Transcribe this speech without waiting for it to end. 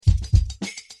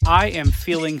I am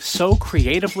feeling so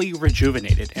creatively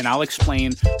rejuvenated, and I'll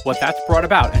explain what that's brought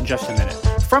about in just a minute.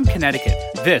 From Connecticut,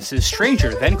 this is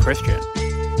Stranger Than Christian.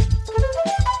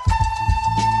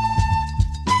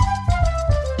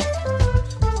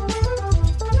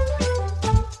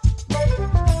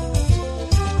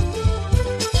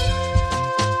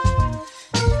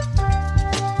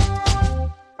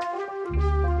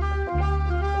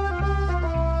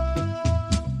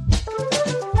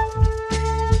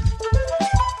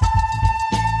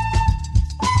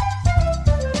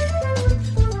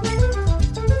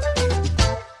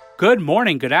 Good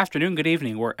morning, good afternoon, good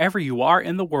evening, wherever you are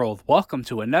in the world. Welcome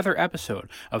to another episode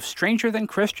of Stranger Than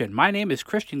Christian. My name is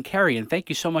Christian Carey, and thank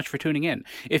you so much for tuning in.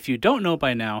 If you don't know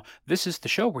by now, this is the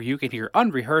show where you can hear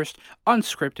unrehearsed,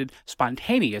 unscripted,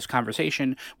 spontaneous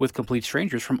conversation with complete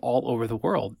strangers from all over the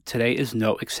world. Today is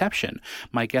no exception.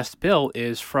 My guest Bill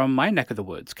is from my neck of the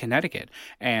woods, Connecticut,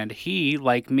 and he,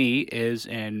 like me, is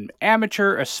an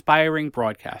amateur aspiring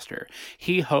broadcaster.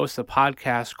 He hosts a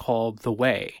podcast called The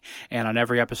Way, and on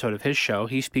every episode of his show,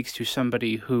 he speaks to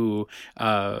somebody who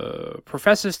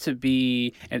professes to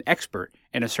be an expert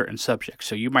in a certain subject.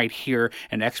 So you might hear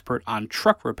an expert on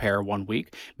truck repair one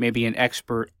week, maybe an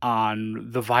expert on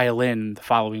the violin the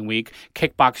following week,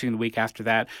 kickboxing the week after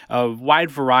that, a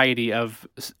wide variety of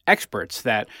experts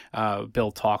that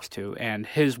Bill talks to. And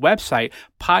his website,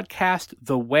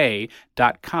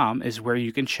 podcasttheway.com, is where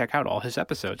you can check out all his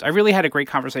episodes. I really had a great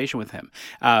conversation with him.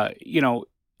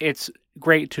 It's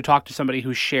great to talk to somebody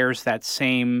who shares that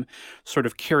same sort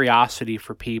of curiosity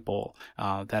for people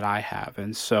that I have.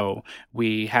 And so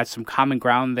we had some common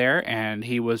ground there, and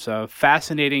he was a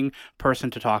fascinating person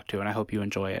to talk to, and I hope you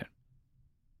enjoy it.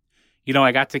 You know,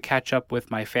 I got to catch up with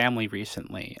my family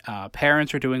recently.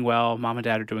 Parents are doing well. Mom and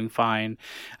dad are doing fine.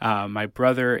 My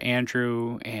brother,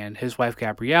 Andrew, and his wife,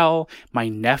 Gabrielle. My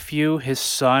nephew, his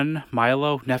son,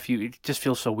 Milo. Nephew, it just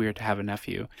feels so weird to have a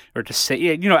nephew. Or to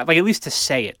say, at least to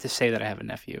say that I have a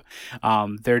nephew.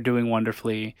 They're doing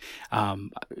wonderfully.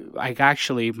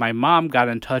 My mom got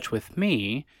in touch with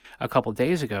me a couple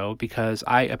days ago because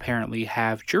I apparently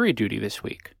have jury duty this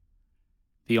week.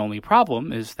 The only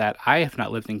problem is that I have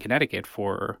not lived in Connecticut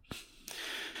for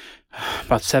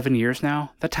about 7 years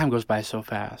now. That time goes by so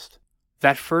fast.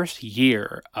 That first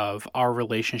year of our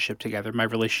relationship together, my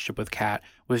relationship with Kat,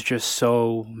 was just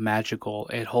so magical.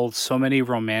 It holds so many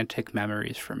romantic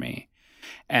memories for me.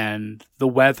 And the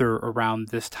weather around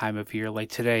this time of year,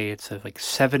 like today, it's a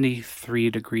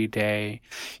 73-degree day.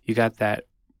 You got that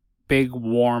big,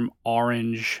 warm,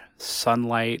 orange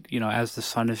sunlight, as the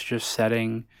sun is just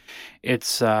setting.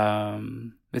 It's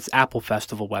Apple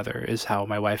Festival weather is how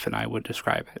my wife and I would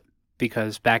describe it.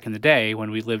 Because back in the day, when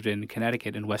we lived in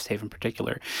Connecticut, in West Haven in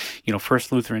particular,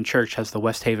 First Lutheran Church has the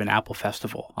West Haven Apple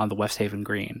Festival on the West Haven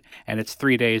Green. And it's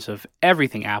 3 days of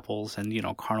everything apples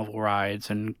and, carnival rides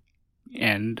and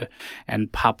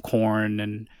popcorn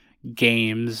and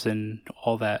games and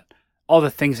all that. All the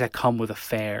things that come with a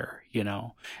fair,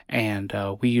 and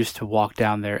we used to walk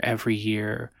down there every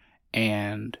year,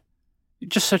 and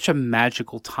just such a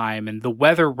magical time. And the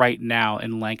weather right now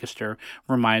in Lancaster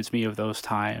reminds me of those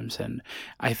times. And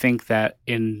I think that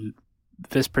in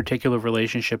this particular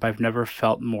relationship, I've never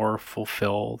felt more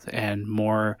fulfilled and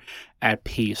more at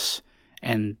peace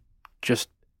and just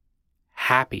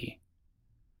happy.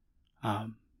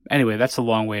 Anyway, that's a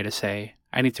long way to say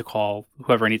I need to call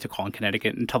whoever I need to call in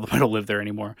Connecticut and tell them I don't live there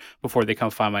anymore before they come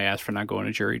find my ass for not going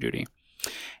to jury duty.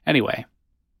 Anyway,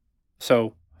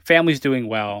 so family's doing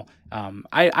well. I'm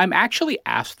actually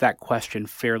asked that question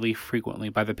fairly frequently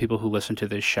by the people who listen to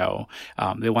this show.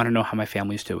 They want to know how my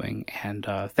family's doing, and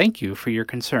thank you for your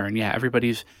concern. Yeah,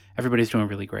 everybody's doing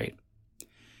really great.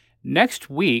 Next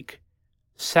week,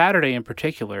 Saturday in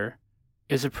particular,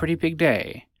 is a pretty big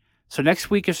day. So next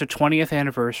week is the 20th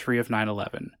anniversary of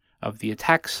 9/11. Of the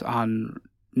attacks on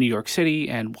New York City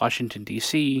and Washington,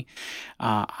 D.C.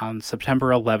 On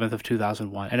September 11th of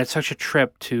 2001. And it's such a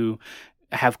trip to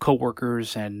have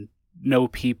coworkers and know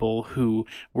people who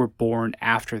were born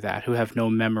after that, who have no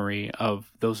memory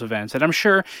of those events. And I'm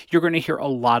sure you're going to hear a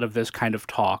lot of this kind of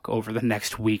talk over the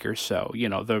next week or so,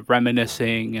 the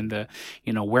reminiscing and the,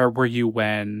 where were you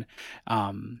when?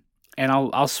 And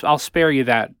I'll spare you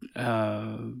that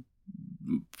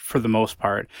for the most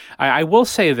part. I will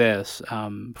say this,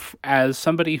 as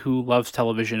somebody who loves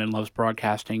television and loves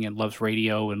broadcasting and loves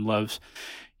radio and loves,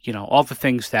 all the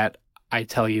things that I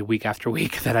tell you week after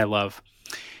week that I love.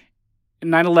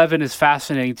 9/11 is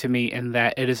fascinating to me in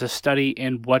that it is a study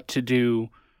in what to do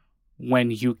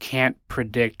when you can't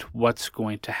predict what's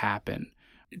going to happen.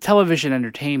 Television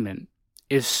entertainment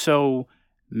is so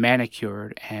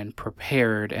manicured and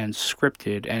prepared and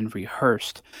scripted and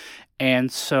rehearsed.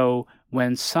 And so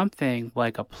when something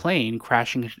like a plane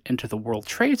crashing into the World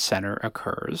Trade Center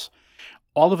occurs,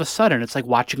 all of a sudden it's like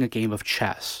watching a game of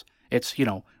chess. It's,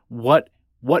 what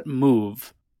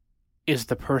move is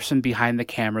the person behind the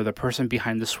camera, the person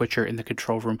behind the switcher in the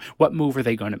control room, what move are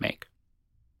they going to make?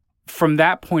 From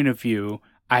that point of view,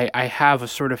 I have a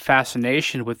sort of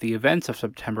fascination with the events of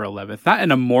September 11th, not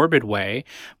in a morbid way,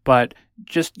 but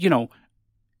just,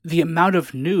 the amount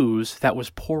of news that was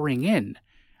pouring in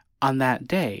on that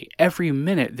day. Every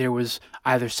minute there was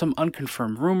either some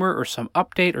unconfirmed rumor or some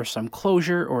update or some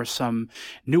closure or some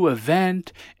new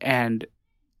event, and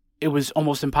it was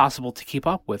almost impossible to keep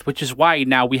up with, which is why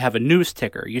now we have a news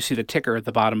ticker. You see the ticker at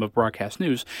the bottom of broadcast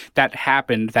news. That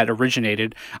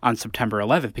originated on September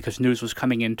 11th because news was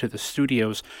coming into the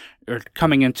studios or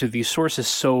coming into these sources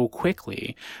so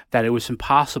quickly that it was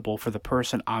impossible for the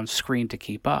person on screen to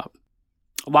keep up.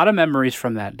 A lot of memories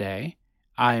from that day.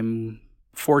 I'm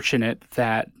fortunate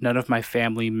that none of my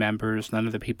family members, none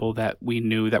of the people that we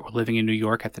knew that were living in New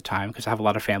York at the time, because I have a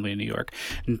lot of family in New York,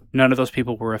 none of those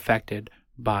people were affected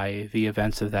by the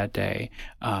events of that day,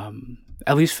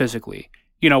 at least physically.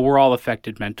 We're all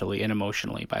affected mentally and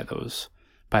emotionally by those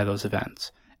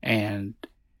events. And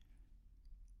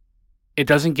it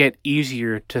doesn't get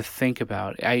easier to think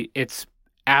about. It's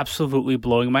absolutely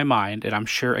blowing my mind, and I'm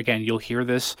sure, again, you'll hear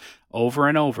this over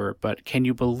and over, but can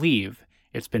you believe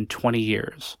it's been 20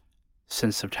 years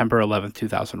since September 11th,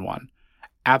 2001?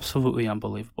 Absolutely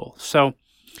unbelievable. So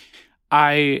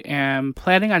I am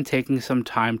planning on taking some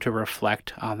time to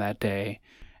reflect on that day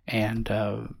and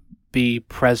be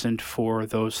present for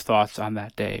those thoughts on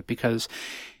that day, because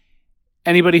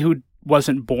anybody who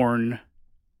wasn't born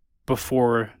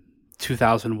before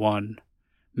 2001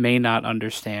 may not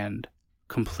understand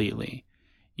completely.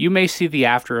 You may see the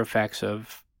after effects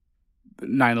of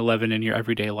 9/11 in your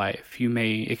everyday life. You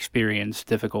may experience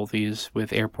difficulties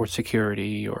with airport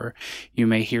security, or you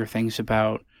may hear things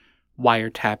about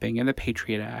wiretapping and the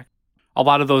Patriot Act. A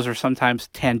lot of those are sometimes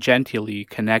tangentially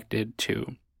connected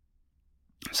to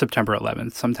September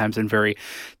 11th, sometimes in very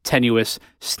tenuous,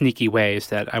 sneaky ways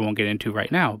that I won't get into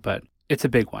right now, but it's a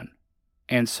big one.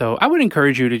 And so I would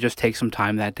encourage you to just take some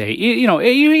time that day,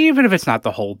 even if it's not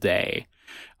the whole day,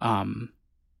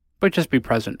 but just be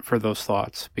present for those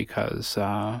thoughts, because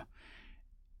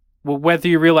whether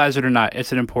you realize it or not,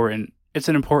 it's an important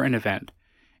event.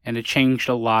 And it changed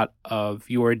a lot of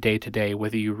your day-to-day,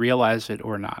 whether you realize it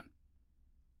or not.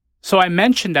 So I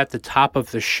mentioned at the top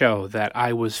of the show that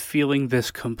I was feeling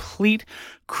this complete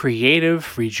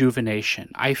creative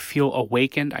rejuvenation. I feel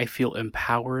awakened. I feel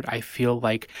empowered. I feel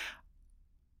like,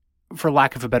 for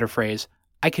lack of a better phrase,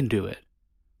 I can do it.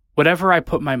 Whatever I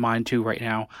put my mind to right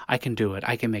now, I can do it.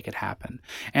 I can make it happen.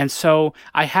 And so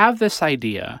I have this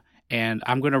idea, and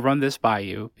I'm going to run this by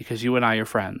you because you and I are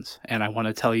friends, and I want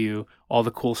to tell you all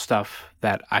the cool stuff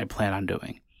that I plan on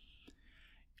doing.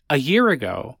 A year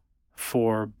ago,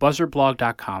 for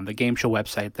BuzzardBlog.com, the game show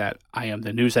website that I am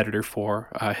the news editor for,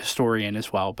 a historian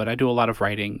as well, but I do a lot of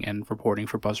writing and reporting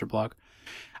for BuzzardBlog,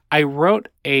 I wrote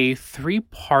a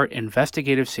 3-part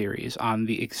investigative series on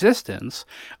the existence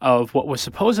of what was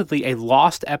supposedly a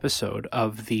lost episode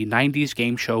of the 90s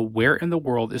game show Where in the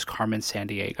World is Carmen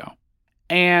Sandiego?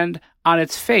 And on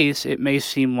its face, it may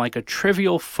seem like a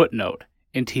trivial footnote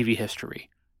in TV history.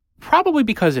 Probably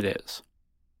because it is.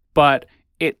 But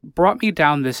it brought me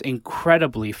down this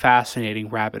incredibly fascinating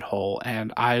rabbit hole,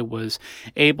 and I was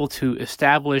able to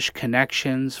establish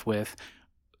connections with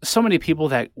so many people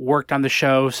that worked on the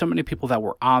show, so many people that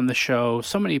were on the show,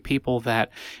 so many people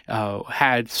that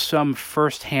had some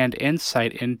firsthand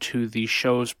insight into the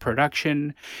show's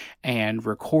production and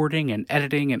recording and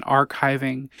editing and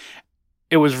archiving.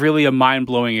 It was really a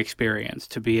mind-blowing experience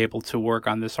to be able to work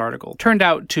on this article. It turned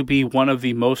out to be one of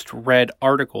the most read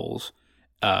articles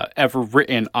ever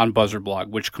written on BuzzardBlog,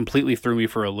 which completely threw me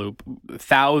for a loop.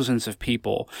 Thousands of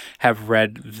people have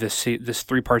read this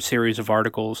 3-part series of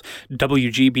articles.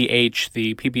 WGBH,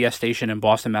 the PBS station in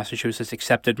Boston, Massachusetts,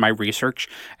 accepted my research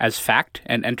as fact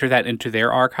and entered that into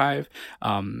their archive.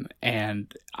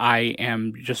 And I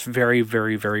am just very,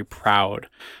 very, very proud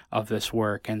of this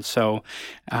work. And so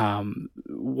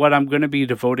what I'm going to be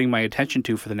devoting my attention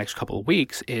to for the next couple of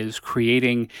weeks is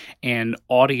creating an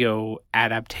audio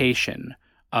adaptation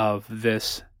of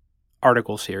this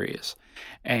article series.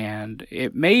 And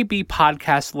it may be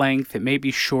podcast length, it may be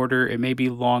shorter, it may be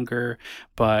longer,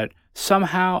 but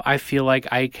somehow I feel like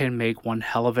I can make one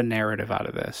hell of a narrative out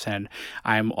of this. And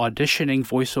I'm auditioning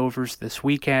voiceovers this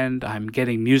weekend. I'm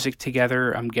getting music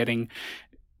together. I'm getting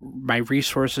my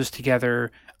resources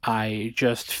together. I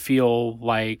just feel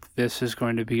like this is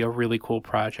going to be a really cool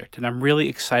project, and I'm really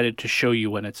excited to show you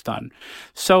when it's done.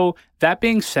 So that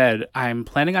being said, I'm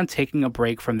planning on taking a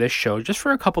break from this show just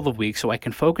for a couple of weeks so I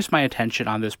can focus my attention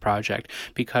on this project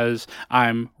because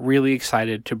I'm really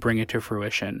excited to bring it to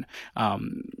fruition.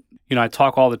 I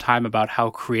talk all the time about how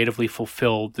creatively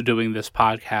fulfilled doing this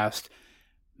podcast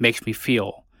makes me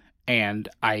feel, and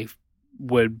I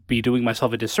would be doing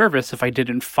myself a disservice if I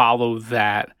didn't follow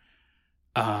that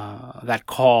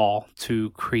call to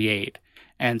create.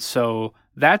 And so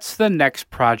that's the next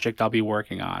project I'll be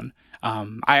working on.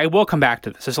 I will come back to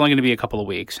this. It's only going to be a couple of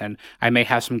weeks, and I may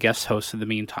have some guest hosts in the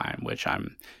meantime, which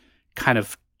I'm kind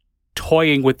of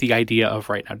toying with the idea of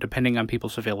right now, depending on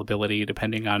people's availability,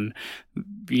 depending on,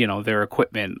 their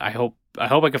equipment. I hope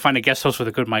I can find a guest host with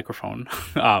a good microphone.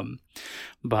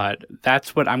 But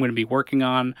that's what I'm going to be working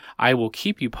on. I will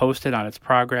keep you posted on its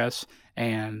progress,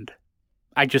 and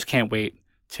I just can't wait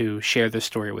to share this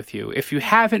story with you. If you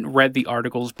haven't read the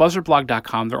articles,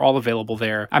 buzzardblog.com, they're all available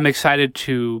there. I'm excited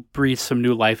to breathe some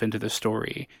new life into the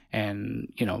story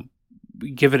and,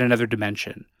 give it another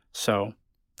dimension. So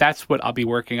that's what I'll be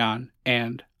working on,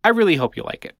 and I really hope you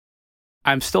like it.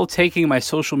 I'm still taking my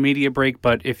social media break,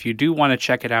 but if you do want to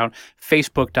check it out,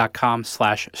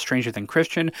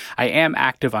 facebook.com/strangerthanchristian. I am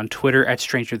active on Twitter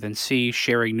 @strangerthanc,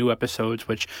 sharing new episodes,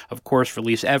 which of course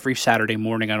release every Saturday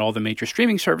morning on all the major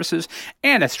streaming services,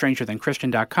 and at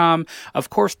strangerthanchristian.com. Of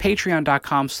course,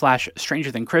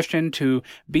 patreon.com/strangerthanchristian to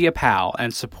be a pal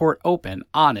and support open,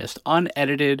 honest,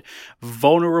 unedited,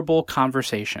 vulnerable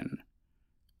conversation.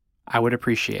 I would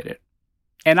appreciate it.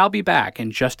 And I'll be back in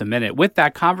just a minute with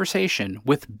that conversation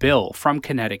with Bill from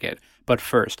Connecticut. But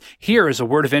first, here is a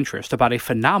word of interest about a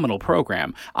phenomenal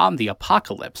program on the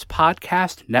Apocalypse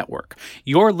Podcast Network.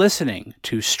 You're listening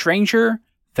to Stranger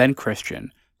Than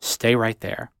Christian. Stay right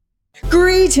there.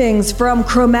 Greetings from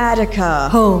Chromatica,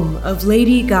 home of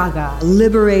Lady Gaga,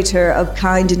 liberator of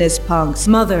kindness punks,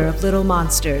 mother of little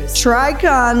monsters,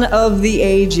 Tricon of the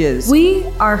ages. We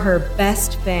are her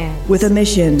best fans, with a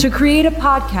mission to create a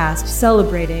podcast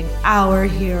celebrating our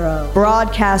hero.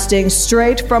 Broadcasting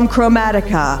straight from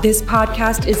Chromatica. This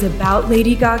podcast is about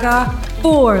Lady Gaga,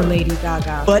 for Lady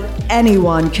Gaga. But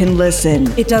anyone can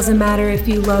listen. It doesn't matter if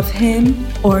you love him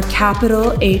or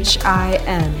capital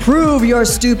H-I-M. Prove your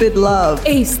stupid love.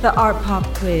 Ace the art pop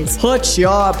quiz. Put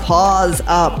your paws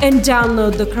up. And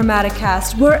download the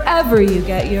Chromaticast wherever you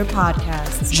get your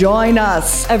podcasts. Join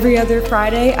us every other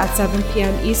Friday at 7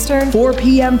 p.m. Eastern, 4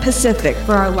 p.m. Pacific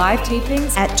for our live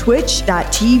tapings at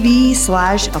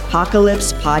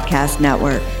twitch.tv/Apocalypse Podcast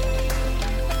Network.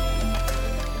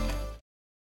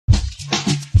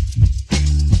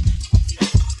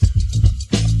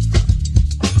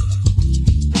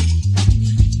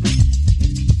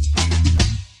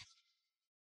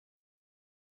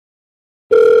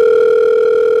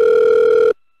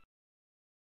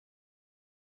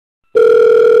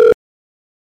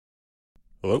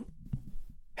 Hello?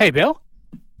 Hey, Bill.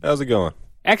 How's it going?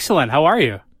 Excellent. How are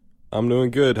you? I'm doing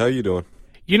good. How you doing?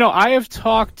 I have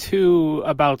talked to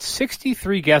about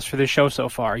 63 guests for this show so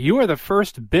far. You are the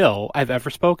first Bill I've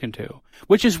ever spoken to,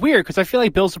 which is weird because I feel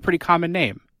like Bill's a pretty common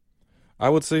name. I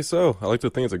would say so. I like to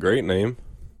think it's a great name.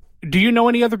 Do you know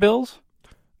any other Bills?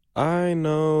 I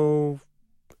know...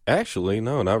 Actually,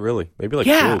 no, not really. Maybe like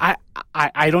I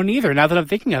don't either. Now that I'm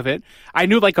thinking of it, I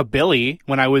knew like a Billy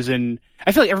when I was in.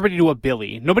 I feel like everybody knew a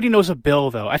Billy. Nobody knows a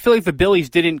Bill though. I feel like the Billies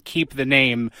didn't keep the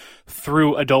name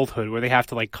through adulthood, where they have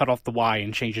to like cut off the Y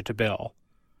and change it to Bill.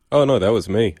 Oh no, that was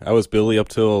me. I was Billy up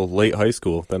till late high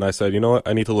school. Then I said, you know what?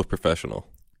 I need to look professional.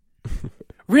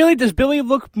 Really? Does Billy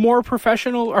look more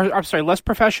professional, or I'm sorry, less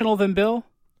professional than Bill?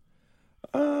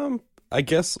 I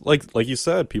guess like you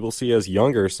said, people see as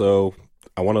younger, so.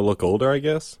 I want to look older, I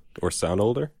guess, or sound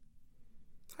older.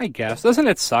 I guess. Doesn't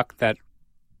it suck that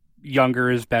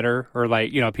younger is better, or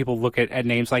like, people look at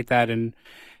names like that and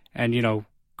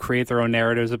create their own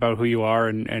narratives about who you are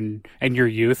and your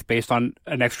youth based on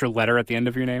an extra letter at the end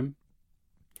of your name?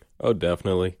 Oh,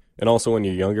 definitely. And also when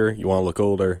you're younger, you want to look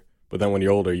older, but then when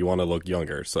you're older, you want to look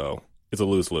younger, so it's a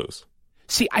lose-lose.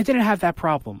 See, I didn't have that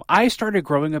problem. I started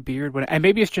growing a beard and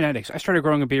maybe it's genetics. I started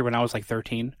growing a beard when I was like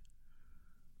 13.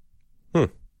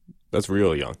 That's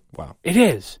really young. Wow. It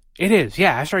is.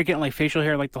 Yeah, I started getting like facial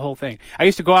hair, like the whole thing. I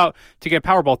used to go out to get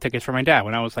Powerball tickets for my dad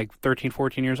when I was like 13,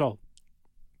 14 years old.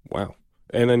 Wow.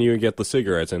 And then you get the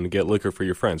cigarettes and get liquor for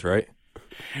your friends, right?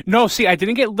 No, see, I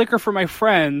didn't get liquor for my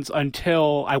friends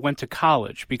until I went to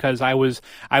college because I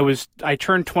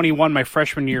turned 21 my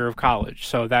freshman year of college.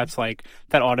 So that's like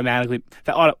that automatically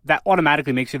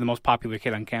makes you the most popular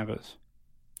kid on campus.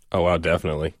 Oh wow,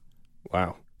 definitely.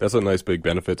 Wow. That's a nice big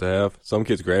benefit to have. Some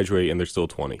kids graduate and they're still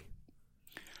 20.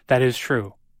 That is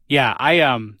true. Yeah,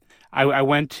 I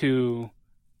went to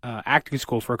acting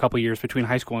school for a couple years between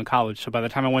high school and college. So by the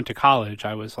time I went to college,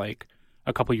 I was like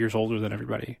a couple years older than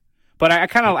everybody. But I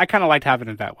kind of liked having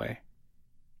it that way.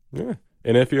 Yeah.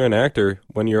 And if you're an actor,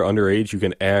 when you're underage, you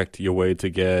can act your way to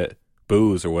get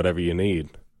booze or whatever you need.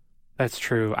 That's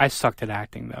true. I sucked at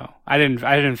acting though. I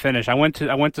didn't finish. I went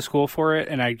to school for it,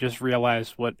 and I just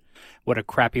realized what a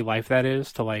crappy life that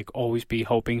is, to like always be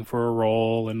hoping for a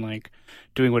role and like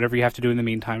doing whatever you have to do in the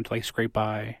meantime to like scrape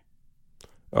by.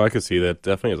 Oh, I could see that.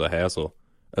 Definitely is a hassle.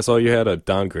 I saw you had a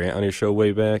Don Grant on your show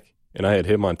way back, and I had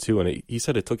him on too, and he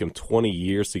said it took him 20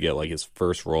 years to get like his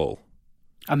first role.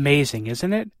 Amazing,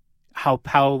 isn't it? How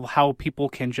people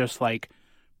can just like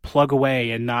plug away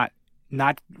and not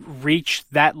reach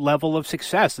that level of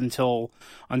success until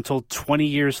 20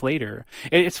 years later.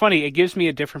 It's funny. It gives me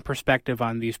a different perspective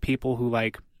on these people who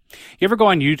like. You ever go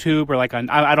on YouTube or like on?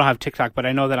 I don't have TikTok, but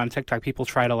I know that on TikTok people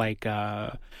try to like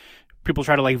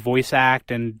voice act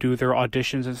and do their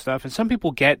auditions and stuff, and some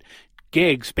people get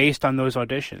gigs based on those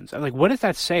auditions. I'm like, what does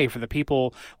that say for the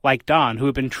people like Don who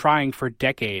have been trying for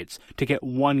decades to get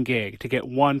one gig, to get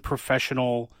one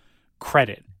professional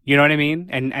credit? You know what I mean?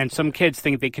 And some kids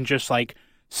think they can just like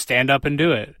stand up and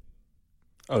do it.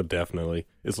 Oh, definitely.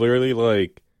 It's literally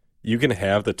like you can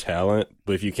have the talent,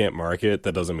 but if you can't market it,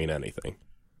 that doesn't mean anything.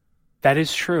 That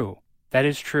is true. That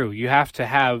is true. You have to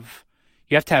have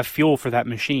fuel for that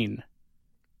machine.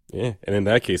 Yeah, and in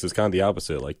that case, it's kind of the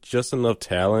opposite. Like, just enough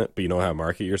talent, but you know how to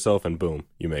market yourself, and boom,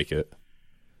 you make it.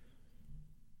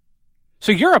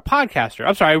 So you're a podcaster.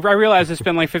 I'm sorry, I realize it's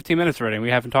been like 15 minutes already, and we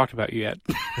haven't talked about you yet.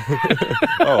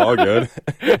 Oh, all good.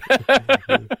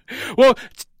 Well,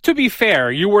 to be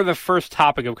fair, you were the first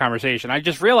topic of conversation. I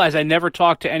just realized I never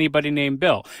talked to anybody named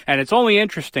Bill, and it's only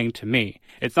interesting to me.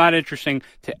 It's not interesting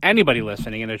to anybody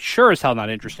listening, and it's sure as hell not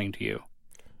interesting to you.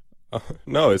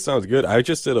 No, it sounds good. I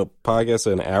just did a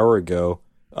podcast an hour ago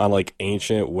on like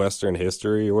ancient Western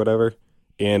history or whatever,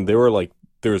 and there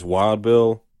was Wild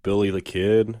Bill, Billy the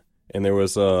Kid, and there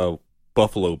was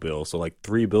Buffalo Bill. So like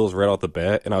 3 bills right off the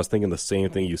bat, and I was thinking the same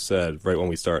thing you said right when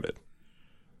we started.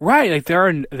 Right, like there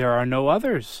are no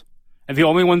others, and the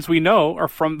only ones we know are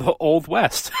from the Old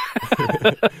West.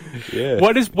 Yeah.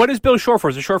 What is Bill short for?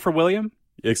 Is it short for William?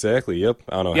 Exactly. Yep.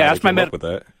 I don't know. Yeah, how that's they came my up with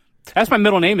that. That's my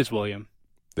middle name is William.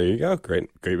 There you go. Great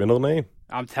middle name.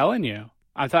 I'm telling you.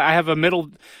 I have a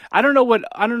middle. I don't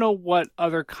know what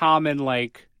other common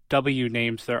like W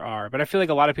names there are, but I feel like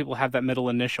a lot of people have that middle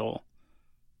initial.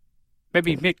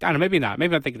 Maybe I don't know. Maybe not.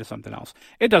 Maybe I'm thinking of something else.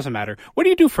 It doesn't matter. What do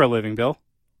you do for a living, Bill?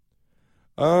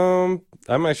 I'm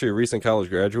actually a recent college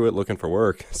graduate looking for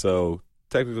work, so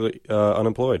technically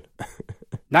unemployed.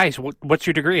 Nice. What's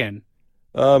your degree in?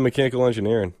 Mechanical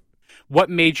engineering. What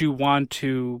made you want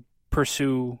to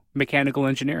pursue mechanical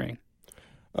engineering?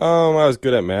 I was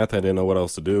good at math. I didn't know what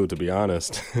else to do, to be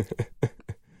honest.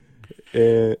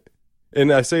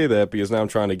 And I say that because now I'm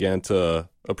trying to get into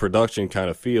a production kind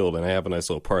of field, and I have a nice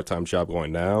little part-time job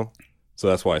going now. So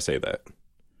that's why I say that.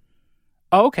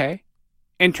 Oh, okay.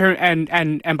 And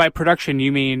by production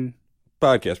you mean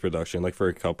podcast production, like for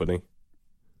a company.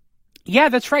 Yeah,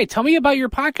 that's right. Tell me about your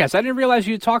podcast. I didn't realize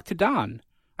you talked to Don.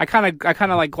 I kind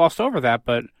of like glossed over that,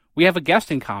 but we have a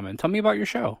guest in common. Tell me about your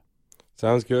show.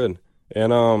 Sounds good.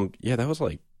 And yeah, that was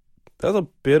a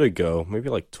bit ago, maybe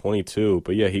like 22.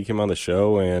 But yeah, he came on the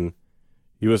show and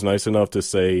he was nice enough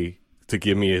to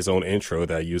give me his own intro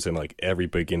that I use in like every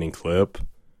beginning clip.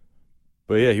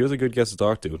 But yeah, he was a good guest to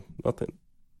talk to. Nothing.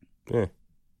 Yeah.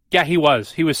 Yeah, he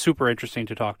was. He was super interesting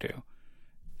to talk to.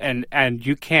 And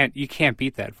you can't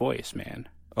beat that voice, man.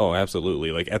 Oh,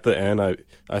 absolutely. Like at the end,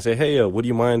 I say, hey, would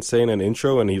you mind saying an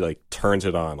intro? And he like turns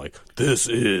it on. Like, this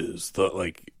is the,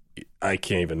 like, I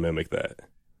can't even mimic that.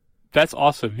 That's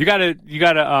awesome. We're gonna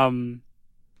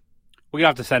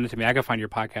have to send it to me. I can find your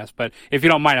podcast, but if you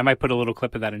don't mind, I might put a little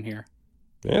clip of that in here.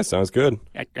 Yeah, sounds good.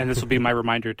 And this will be my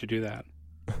reminder to do that.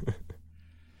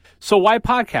 So why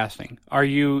podcasting? Are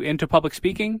you into public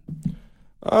speaking?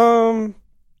 Kinda,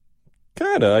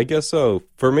 I guess so.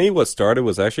 For me, what started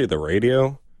was actually the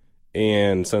radio.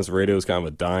 And since radio is kind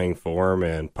of a dying form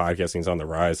and podcasting's on the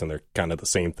rise and they're kind of the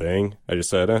same thing, I just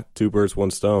said, 2 birds,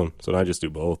 1 stone. So now I just do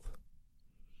both.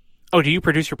 Oh, do you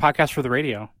produce your podcast for the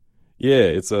radio? Yeah,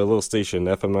 it's a little station,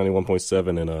 FM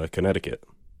 91.7 in Connecticut.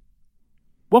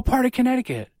 What part of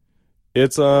Connecticut?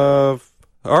 It's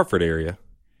Hartford area.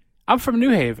 I'm from New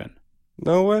Haven.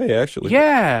 No way, actually.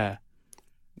 Yeah.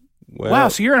 Well, wow,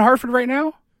 so you're in Hartford right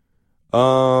now?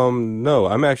 No,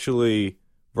 I'm actually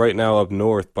right now up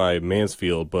north by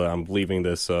Mansfield, but I'm leaving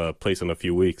this place in a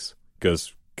few weeks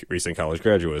because recent college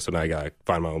graduate, so now I gotta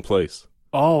find my own place.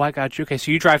 Oh, I got you. Okay, so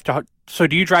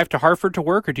do you drive to Hartford to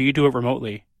work, or do you do it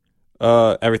remotely?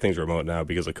 Everything's remote now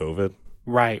because of COVID.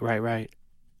 Right.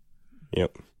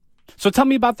 Yep. So tell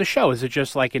me about the show. Is it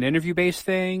just like an interview-based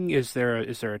thing? Is there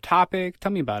a topic?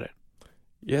 Tell me about it.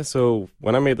 Yeah, so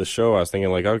when I made the show, I was thinking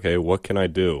like, okay, what can I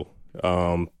do?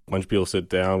 Bunch of people sit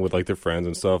down with like their friends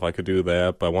and stuff. I could do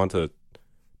that, but I want to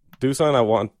do something. I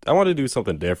want to do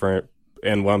something different.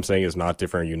 And what I'm saying is not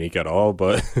different or unique at all,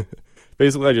 but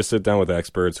basically I just sit down with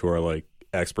experts who are like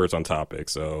experts on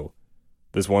topics. So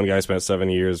this one guy spent 7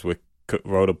 years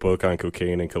wrote a book on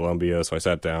cocaine in Colombia, so I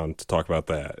sat down to talk about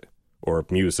that. Or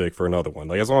music for another one.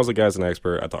 Like, as long as the guy's an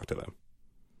expert, I talk to them.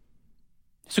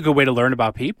 It's a good way to learn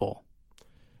about people.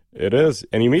 It is.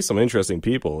 And you meet some interesting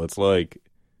people. It's like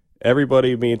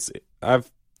everybody meets.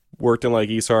 I've worked in like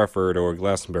East Hartford or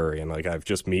Glastonbury, and like I've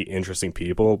just meet interesting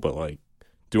people. But like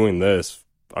doing this,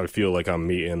 I feel like I'm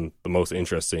meeting the most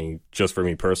interesting just for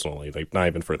me personally, like not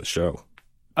even for the show.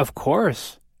 Of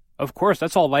course.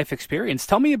 That's all life experience.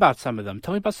 Tell me about some of them.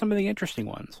 Tell me about some of the interesting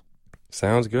ones.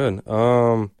 Sounds good.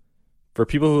 For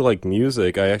people who like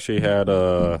music, I actually had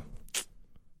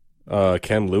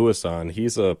Ken Lewis on.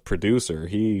 He's a producer.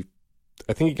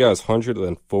 I think he got his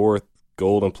 104th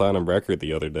gold and platinum record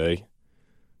the other day.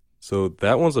 So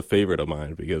that one's a favorite of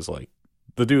mine because like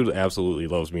the dude absolutely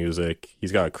loves music.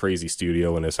 He's got a crazy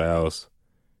studio in his house,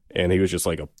 and he was just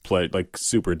like like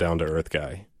super down to earth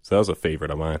guy. So that was a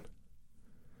favorite of mine.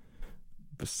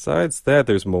 Besides that,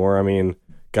 there's more. I mean,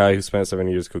 guy who spent 7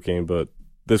 years cocaine, but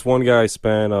this one guy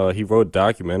he wrote a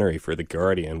documentary for The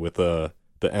Guardian with the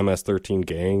MS-13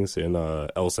 gangs in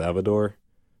El Salvador.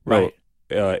 Right.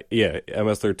 Yeah,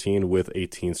 MS-13 with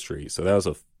 18th Street. So that was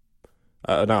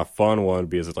not a fun one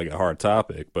because it's like a hard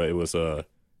topic, but it was a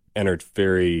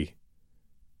very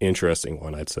interesting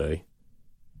one, I'd say.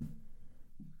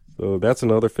 So that's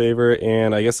another favorite.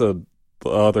 And I guess the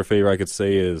other favorite I could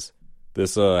say is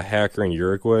this hacker in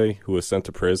Uruguay who was sent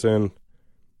to prison,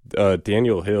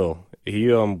 Daniel Hill. He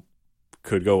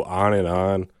could go on,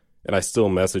 and I still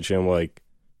message him like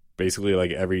basically like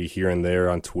every here and there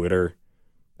on Twitter,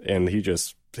 and he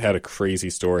just had a crazy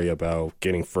story about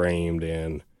getting framed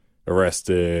and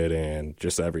arrested and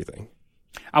just everything.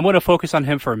 I'm going to focus on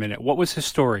him for a minute. What was his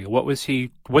story? What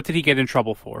did he get in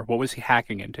trouble for? What was he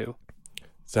hacking into?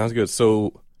 Sounds good.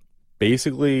 So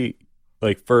basically,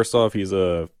 like first off, he's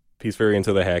very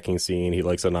into the hacking scene. He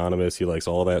likes Anonymous. He likes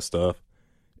all that stuff.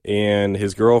 And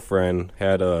his girlfriend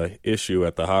had a issue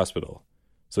at the hospital.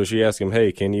 So she asked him,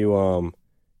 hey, can you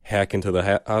hack into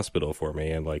the hospital for me?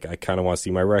 And like, I kind of want to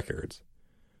see my records.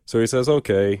 So he says,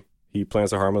 okay. He plans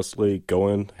to harmlessly go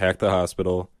and hack the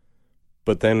hospital.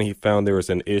 But then he found there was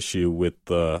an issue with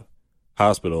the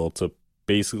hospital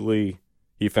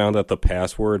he found that the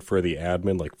password for the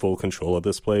admin, like full control of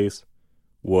this place,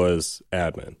 was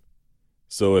admin.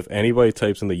 So if anybody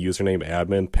types in the username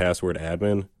admin, password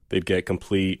admin, they'd get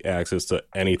complete access to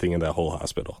anything in that whole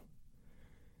hospital.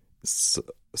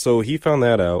 So he found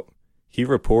that out. He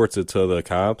reports it to the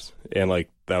cops, and like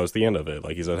that was the end of it.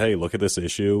 Like he said, hey, look at this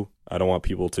issue. I don't want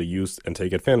people to use and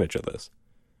take advantage of this.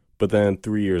 But then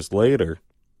 3 years later,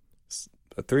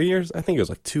 3 years? I think it was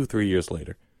like 3 years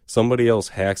later, somebody else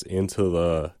hacks into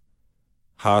the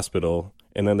hospital,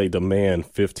 and then they demand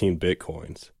 15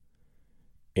 Bitcoins.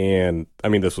 And I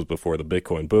mean, this was before the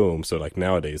Bitcoin boom. So like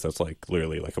nowadays, that's like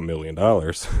literally like $1 million.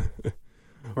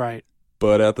 Right.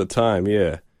 But at the time,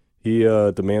 yeah, he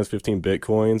demands 15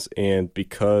 Bitcoins. And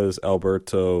because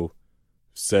Alberto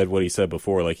said what he said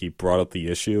before, like he brought up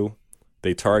the issue,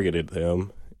 they targeted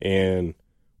him. And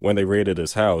when they raided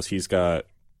his house, he's got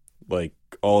like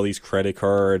all these credit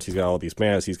cards. He's got all these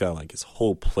masks. He's got like his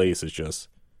whole place is just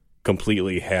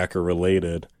completely hacker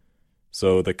related.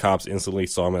 So the cops instantly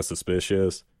saw him as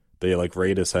suspicious. They like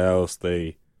raid his house.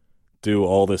 They do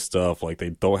all this stuff. Like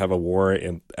they don't have a warrant.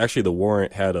 And actually the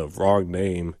warrant had a wrong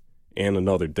name and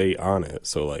another date on it.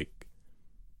 So like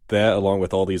that along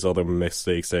with all these other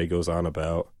mistakes that he goes on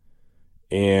about.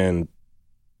 And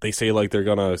they say like they're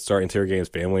going to start interrogating his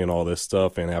family and all this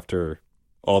stuff. And after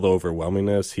all the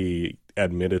overwhelmingness, he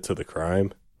admitted to the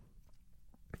crime.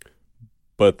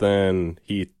 But then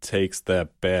he takes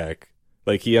that back.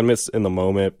 Like, he admits in the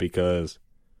moment because,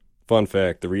 fun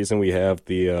fact, the reason we have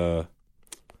the,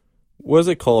 what is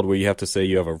it called where you have to say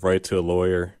you have a right to a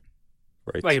lawyer?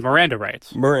 Right? Like Miranda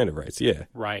rights. Miranda rights, yeah.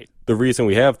 Right. The reason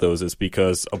we have those is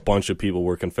because a bunch of people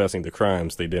were confessing to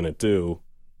crimes they didn't do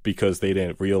because they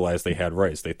didn't realize they had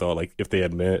rights. They thought, like, if they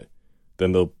admit,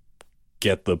 then they'll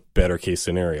get the better case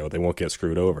scenario. They won't get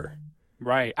screwed over.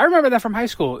 Right. I remember that from high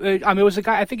school. It was a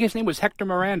guy, I think his name was Hector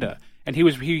Miranda. and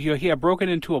he had broken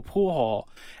into a pool hall,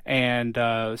 and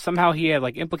somehow he had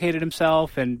like implicated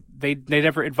himself, and they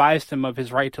never advised him of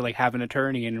his right to like have an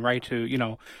attorney and right to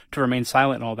to remain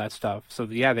silent and all that stuff. So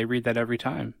yeah, they read that every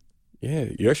time. Yeah,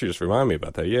 you actually just remind me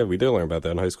about that. Yeah, we did learn about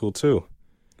that in high school too.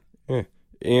 Yeah,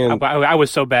 and I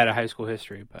was so bad at high school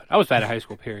history, but I was bad at high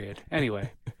school period.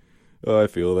 Anyway. oh, I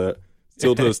feel that.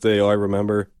 Still to this day, all I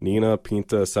remember, Nina,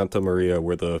 Pinta, Santa Maria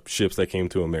were the ships that came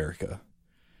to America.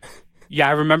 Yeah,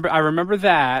 I remember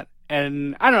that,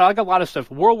 and I don't know, like a lot of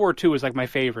stuff. World War II is like my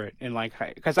favorite, and like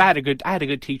because I had a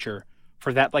good teacher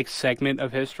for that like segment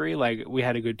of history. Like we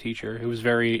had a good teacher who was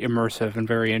very immersive and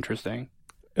very interesting.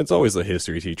 It's always the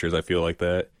history teachers, I feel like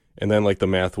that. And then like the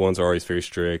math ones are always very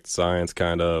strict, science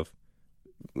kind of.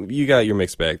 You got your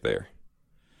mixed bag there.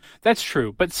 That's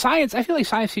true, but science, I feel like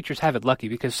science teachers have it lucky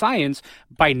because science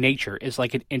by nature is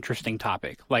like an interesting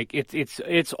topic. Like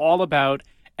it's all about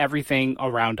everything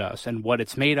around us and what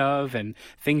it's made of and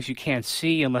things you can't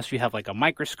see unless you have like a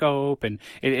microscope, and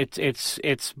it's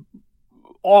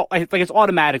all like it's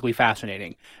automatically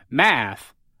fascinating.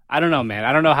 Math, I don't know, man.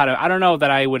 I don't know that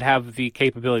I would have the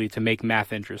capability to make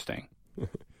math interesting.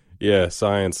 Yeah,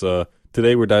 science.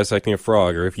 Today we're dissecting a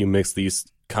frog, or if you mix these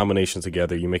combinations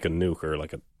together, you make a nuke or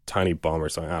like a tiny bomb or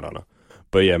something. I don't know.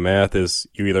 But yeah, math is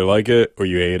you either like it or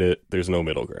you hate it. There's no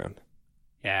middle ground.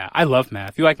 Yeah, I love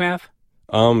math. You like math?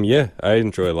 Yeah, I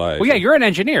enjoy it. Well, yeah, you're an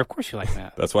engineer. Of course you like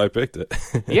math. That's why I picked it.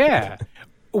 Yeah.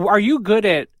 Are you good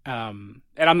at, and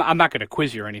I'm not going to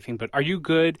quiz you or anything, but are you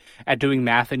good at doing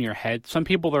math in your head? Some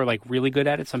people are like really good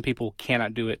at it. Some people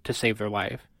cannot do it to save their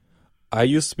life. I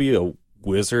used to be a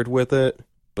wizard with it,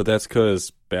 but that's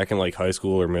because back in like high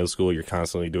school or middle school, you're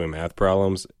constantly doing math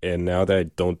problems. And now that I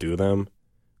don't do them,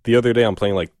 the other day I'm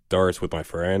playing like darts with my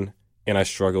friend, and I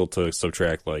struggled to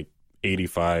subtract like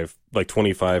 85, like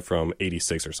 25 from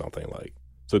 86 or something like.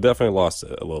 So definitely lost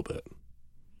it a little bit.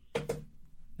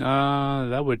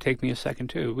 That would take me a second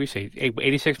too. We say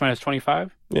 86 minus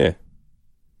 25? Yeah.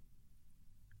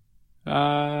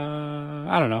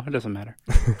 I don't know. It doesn't matter.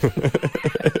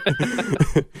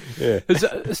 Yeah.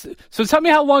 So tell me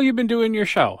how long you've been doing your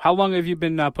show. How long have you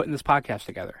been putting this podcast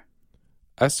together?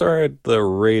 I started the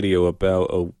radio about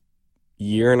a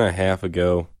year and a half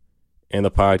ago, and the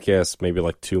podcast maybe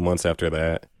like 2 months after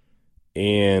that.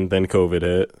 And then COVID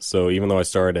hit. So even though I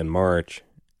started in March,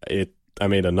 I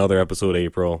made another episode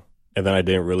April, and then I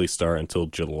didn't really start until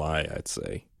July, I'd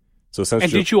say. So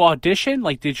since did you audition?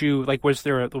 Like, was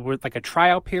there like a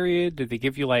tryout period? Did they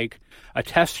give you like a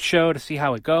test show to see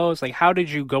how it goes? Like, how did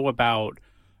you go about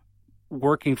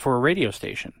working for a radio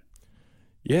station?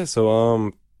 Yeah,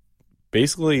 so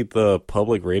basically the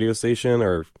public radio station,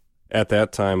 or at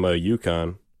that time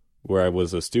UConn, where I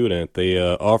was a student, they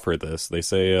offered this. They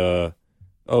say,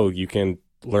 oh, you can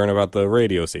learn about the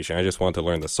radio station. I just want to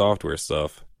learn the software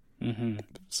stuff. Mm-hmm.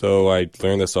 So I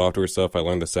learned the software stuff. I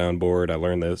learned the soundboard. I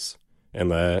learned this and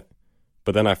that.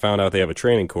 But then I found out they have a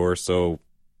training course, so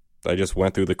I just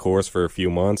went through the course for a few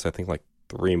months, I think like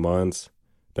 3 months.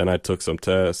 Then I took some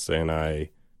tests, and I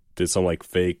did some like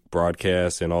fake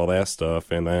broadcasts and all that stuff.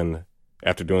 And then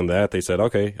after doing that, they said,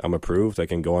 okay, I'm approved. I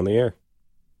can go on the air.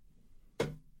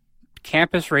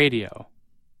 Campus radio.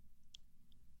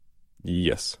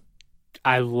 Yes.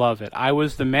 I love it. I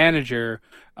was the manager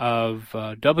of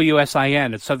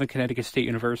WSIN at Southern Connecticut State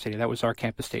University. That was our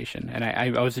campus station. And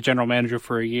I was the general manager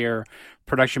for a year,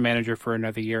 production manager for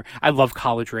another year. I love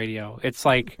college radio. It's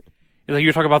like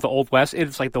you're talking about the Old West.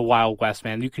 It's like the Wild West,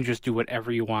 man. You can just do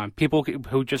whatever you want. People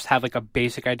who just have like a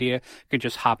basic idea can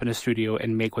just hop in a studio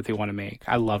and make what they want to make.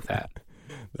 I love that.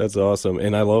 That's awesome.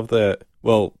 And I love that.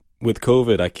 Well, with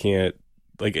COVID, I can't,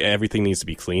 like, everything needs to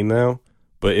be clean now.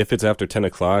 But if it's after 10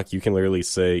 o'clock, you can literally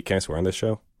say, can I swear on this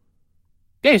show?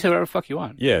 Yeah, you say whatever the fuck you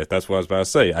want. Yeah, that's what I was about to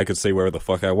say. I could say whatever the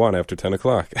fuck I want after 10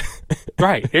 o'clock.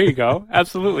 Right, here you go.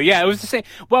 Absolutely. Yeah, it was the same.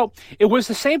 Well, it was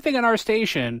the same thing on our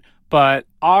station, but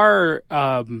our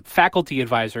faculty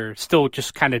advisor still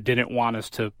just kind of didn't want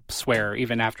us to swear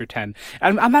even after 10.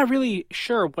 I'm not really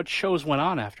sure what shows went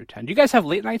on after 10. Do you guys have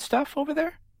late night stuff over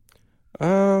there?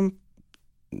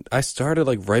 I started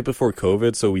like right before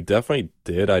COVID, so we definitely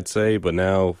did, I'd say, but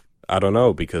now I don't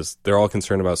know, because they're all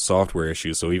concerned about software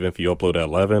issues. So even if you upload at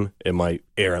 11, it might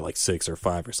air at like 6 or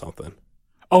 5 or something.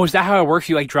 Oh, is that how it works?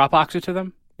 You like Dropbox it to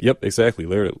them? Yep, exactly.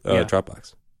 Literally, Yeah.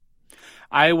 Dropbox.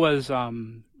 I was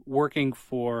working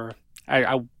for,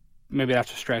 I maybe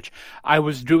that's a stretch. I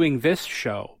was doing this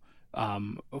show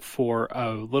for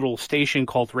a little station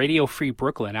called Radio Free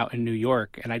Brooklyn out in New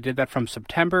York, and I did that from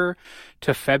September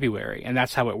to February, and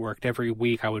that's how it worked. Every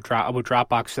week I would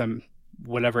Dropbox them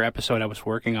whatever episode I was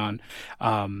working on.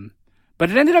 But But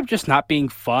it ended up just not being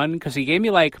fun because he gave me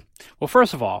like, well,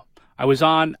 first of all, I was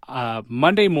on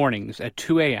Monday mornings at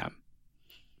 2 a.m.,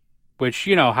 which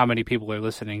you know how many people are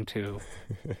listening to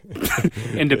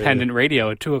independent radio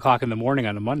at 2 o'clock in the morning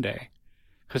on a Monday.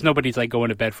 Because nobody's like going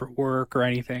to bed for work or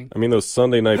anything. I mean, those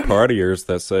Sunday night partiers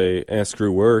that say,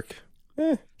 screw work.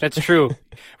 That's true.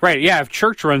 Right, yeah, if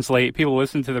church runs late, people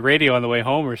listen to the radio on the way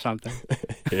home or something.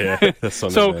 Yeah, that's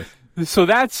Sunday night. So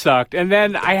that sucked. And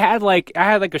then I had like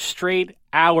a straight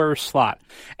hour slot.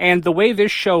 And the way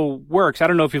this show works, I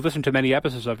don't know if you've listened to many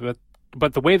episodes of it,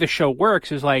 but the way the show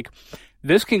works is like,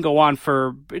 this can go on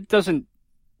for, it doesn't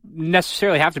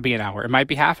necessarily have to be an hour. It might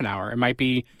be half an hour. It might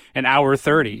be an hour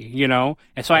 30, you know?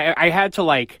 And so I had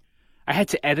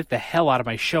to edit the hell out of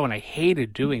my show, and I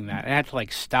hated doing that. I had to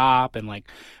like stop and like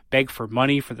beg for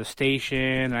money for the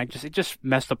station, and it just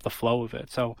messed up the flow of it.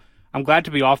 So I'm glad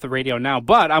to be off the radio now,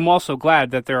 but I'm also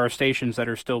glad that there are stations that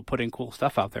are still putting cool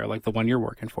stuff out there, like the one you're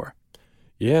working for.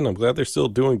 Yeah, and I'm glad they're still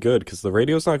doing good, because the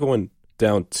radio's not going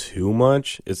down too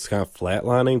much. It's kind of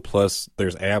flatlining, plus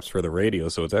there's apps for the radio,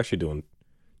 so it's actually doing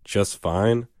just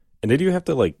fine. And did you have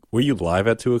to, like, were you live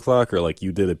at 2 o'clock, or, like,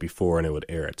 you did it before and it would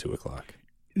air at 2 o'clock?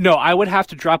 No, I would have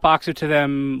to Dropbox it to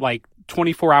them, like,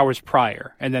 24 hours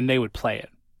prior, and then they would play it.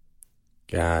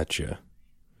 Gotcha.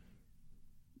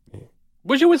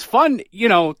 Which it was fun, you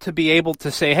know, to be able to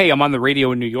say, hey, I'm on the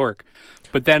radio in New York.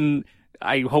 But then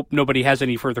I hope nobody has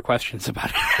any further questions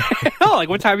about it. Oh, like,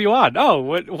 what time are you on? Oh,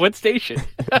 what station?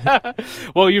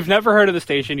 Well, you've never heard of the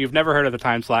station, you've never heard of the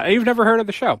time slot, and you've never heard of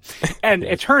the show. And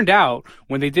it turned out,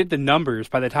 when they did the numbers,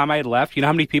 by the time I had left, you know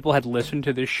how many people had listened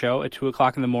to this show at 2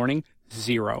 o'clock in the morning?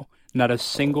 0. Not a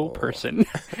single person.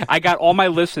 I got all my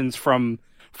listens from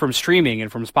streaming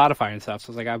and from Spotify and stuff. So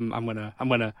I was like, I'm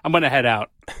gonna head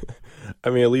out.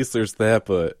 I mean, at least there's that,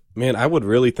 but man, I would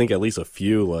really think at least a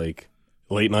few, like,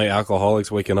 late night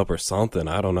alcoholics waking up or something.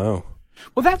 I don't know.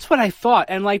 Well, that's what I thought.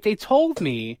 And like, they told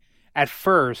me at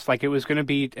first, like, it was going to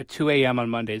be at 2 a.m. on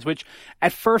Mondays, which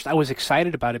at first I was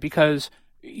excited about it because,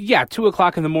 yeah, 2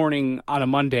 o'clock in the morning on a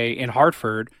Monday in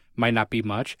Hartford might not be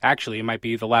much. Actually, it might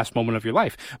be the last moment of your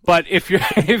life. But if you're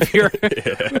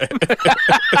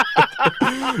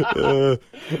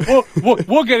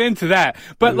we'll get into that.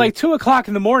 But like 2 o'clock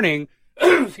in the morning,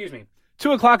 excuse me,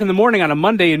 2 o'clock in the morning on a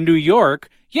Monday in New York,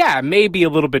 yeah, maybe a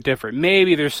little bit different.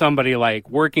 Maybe there's somebody like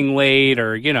working late,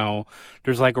 or, you know,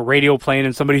 there's like a radio playing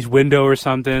in somebody's window or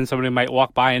something. Somebody might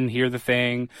walk by and hear the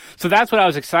thing. So that's what I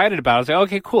was excited about. I was like,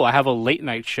 okay, cool. I have a late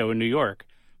night show in New York.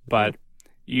 But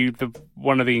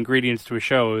one of the ingredients to a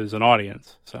show is an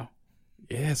audience. So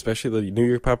yeah, especially the New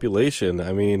York population.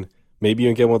 I mean, maybe you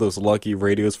can get one of those lucky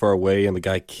radios far away and the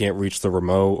guy can't reach the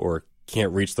remote or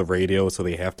can't reach the radio, so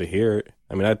they have to hear it.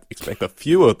 I mean, I'd expect a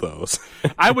few of those.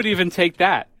 I would even take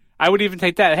that.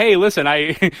 Hey, listen,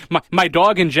 my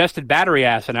dog ingested battery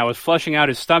acid and I was flushing out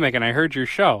his stomach and I heard your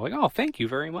show. Like, oh, thank you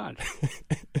very much.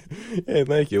 Hey,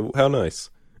 thank you. How nice.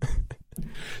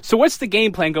 So what's the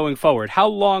game plan going forward? How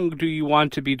long do you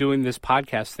want to be doing this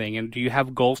podcast thing? And do you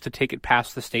have goals to take it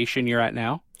past the station you're at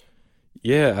now?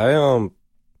 Yeah, I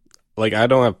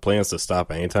don't have plans to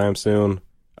stop anytime soon.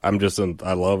 I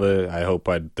love it. I hope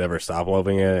I'd never stop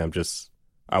loving it.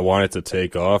 I want it to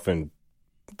take off, and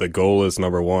the goal is,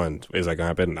 number one, is that gonna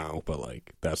happen? No, but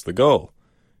like, that's the goal.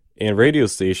 And radio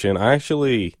station, I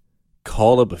actually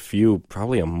called up a few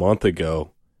probably a month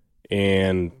ago,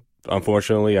 and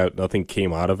unfortunately, nothing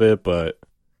came out of it, but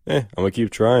I'm gonna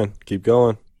keep trying, keep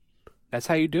going. That's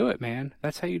how you do it, man.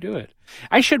 That's how you do it.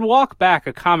 I should walk back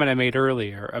a comment I made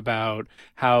earlier about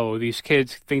how these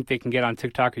kids think they can get on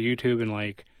TikTok or YouTube and,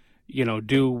 like, you know,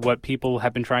 do what people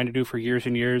have been trying to do for years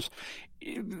and years.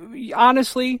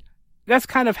 Honestly, that's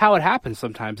kind of how it happens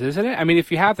sometimes, isn't it? I mean, if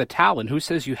you have the talent, who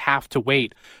says you have to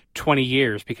wait 20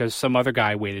 years because some other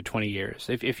guy waited 20 years?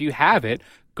 If you have it,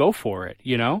 go for it,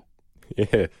 you know?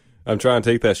 Yeah, I'm trying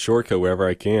to take that shortcut wherever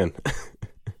I can.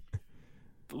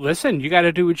 Listen, you got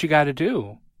to do what you got to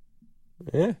do.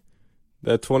 Yeah,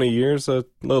 that 20 years, a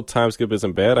little time skip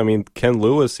isn't bad. I mean, Ken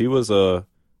Lewis, he was that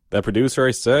producer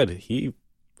I said,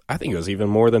 I think it was even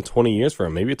more than 20 years for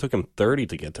him. Maybe it took him 30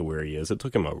 to get to where he is. It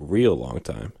took him a real long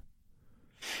time.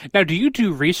 Now, do you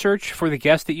do research for the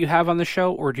guests that you have on the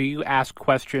show, or do you ask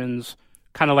questions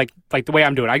kind of like the way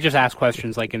I'm doing? I just ask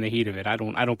questions like in the heat of it. I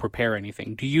don't prepare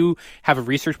anything. Do you have a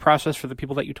research process for the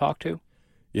people that you talk to?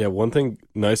 Yeah, one thing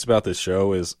nice about this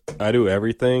show is I do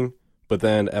everything, but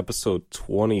then episode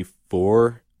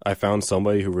 24, I found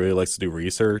somebody who really likes to do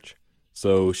research.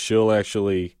 So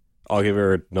I'll give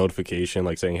her a notification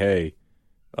like saying, hey,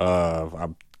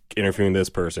 I'm interviewing this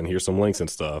person. Here's some links and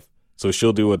stuff. So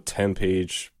she'll do a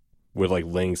 10-page with like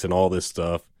links and all this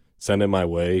stuff, send it my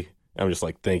way, I'm just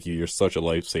like, thank you. You're such a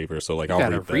lifesaver. So like, You I'll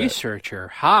got a read that. researcher.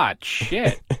 Hot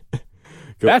shit.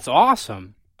 Go- That's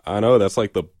awesome. I know that's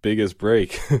like the biggest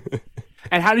break.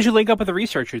 And how did you link up with the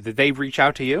researcher? Did they reach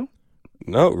out to you?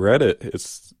 No, Reddit.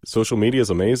 It's social media is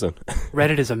amazing.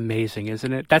 Reddit is amazing,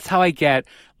 isn't it? That's how I get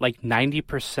like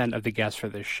 90% of the guests for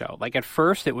this show. Like at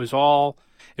first it was all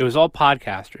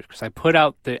podcasters because I put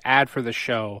out the ad for the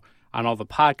show on all the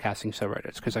podcasting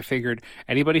subreddits because I figured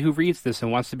anybody who reads this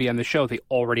and wants to be on the show, they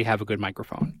already have a good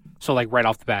microphone. So like right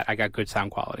off the bat, I got good sound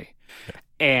quality.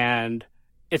 And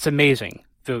it's amazing.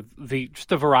 Just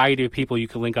the variety of people you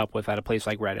can link up with at a place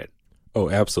like Reddit. Oh,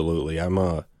 absolutely. I'm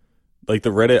like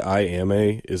the Reddit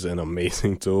IMA is an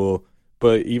amazing tool,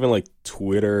 but even like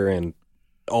Twitter and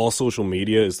all social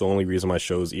media is the only reason my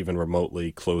show is even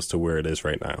remotely close to where it is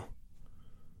right now.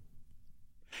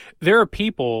 There are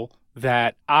people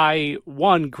that I,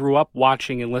 one, grew up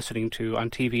watching and listening to on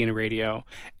TV and radio,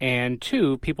 and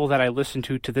two, people that I listen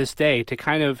to this day to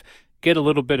kind of get a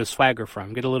little bit of swagger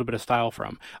from, get a little bit of style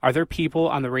from. Are there people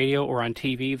on the radio or on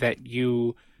TV that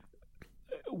you,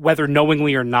 whether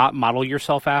knowingly or not, model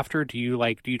yourself after? Do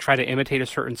you try to imitate a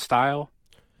certain style?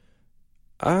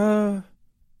 Well,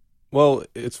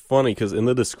 it's funny because in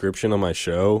the description of my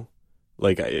show,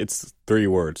 like it's 3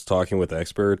 words, talking with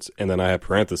experts, and then I have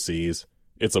parentheses.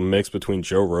 It's a mix between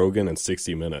Joe Rogan and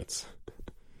 60 Minutes.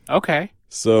 Okay.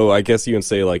 So I guess you can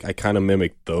say like I kind of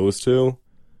mimicked those two.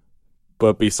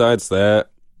 But besides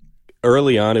that,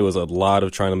 early on it was a lot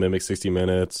of trying to mimic 60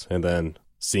 Minutes and then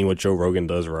seeing what Joe Rogan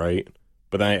does right.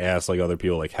 But then I asked like other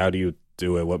people, like, how do you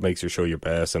do it? What makes your show your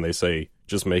best? And they say,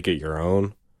 just make it your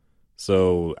own.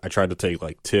 So I tried to take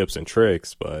like tips and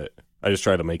tricks, but I just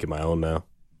try to make it my own now.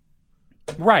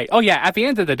 Right. Oh, yeah. At the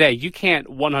end of the day, you can't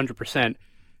 100%,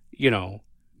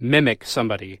 mimic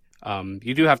somebody.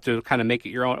 You do have to kind of make it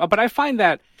your own. But I find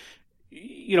that,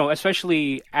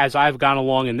 especially as I've gone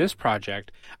along in this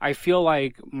project, I feel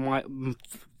like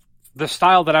the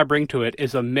style that I bring to it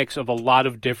is a mix of a lot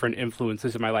of different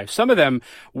influences in my life. Some of them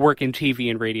work in TV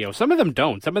and radio. Some of them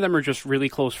don't. Some of them are just really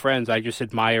close friends. I just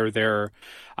admire their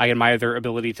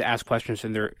ability to ask questions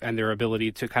and their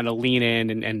ability to kind of lean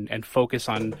in and focus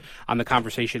on the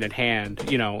conversation at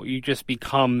hand. You just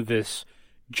become this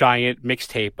giant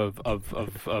mixtape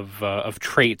of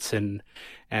traits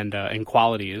and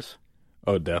qualities.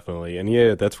 Oh, definitely. And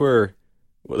yeah, that's where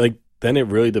like then it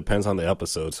really depends on the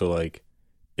episode. So like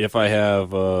if I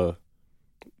have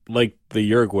like the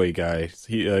Uruguay guy,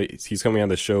 he's coming on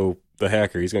the show, the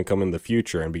hacker, he's gonna come in the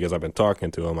future, and because I've been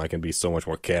talking to him, I can be so much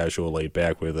more casual, laid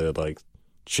back with it, like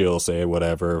chill, say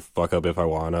whatever, fuck up if I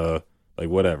wanna, like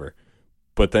whatever.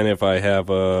 But then if I have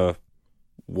a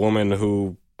woman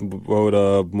who wrote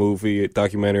a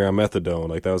documentary on methadone,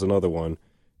 like that was another one,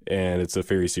 and it's a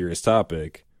very serious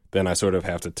topic, then I sort of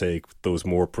have to take those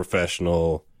more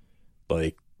professional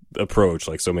like approach,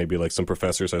 like so maybe like some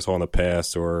professors I saw in the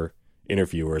past or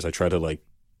interviewers, I try to like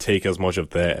take as much of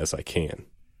that as I can.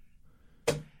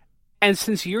 And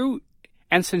since you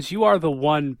are the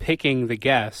one picking the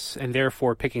guests and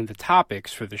therefore picking the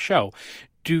topics for the show,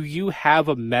 do you have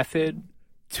a method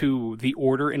to the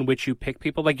order in which you pick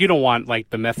people? Like you don't want like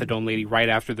the methadone lady right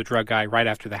after the drug guy, right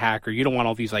after the hacker. You don't want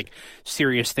all these like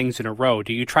serious things in a row.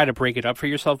 Do you try to break it up for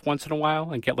yourself once in a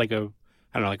while and get like a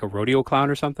rodeo clown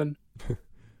or something?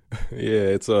 Yeah,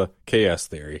 it's a chaos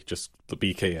theory, just to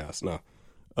be chaos. No.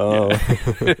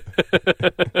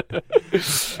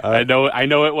 I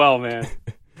know it well, man.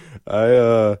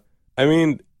 I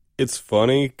mean, it's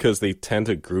funny because they tend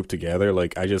to group together.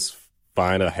 Like, I just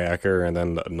find a hacker, and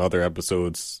then another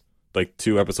episode's, like,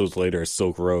 2 episodes later is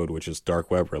Silk Road, which is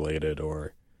dark web related,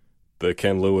 or the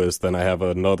Ken Lewis, then I have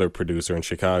another producer in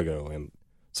Chicago. And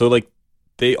so, like,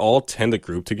 they all tend to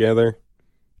group together.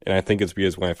 And I think it's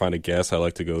because when I find a guest, I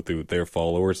like to go through their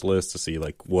followers list to see,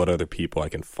 like, what other people I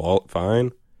can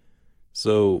find.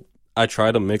 So I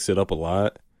try to mix it up a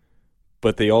lot,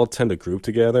 but they all tend to group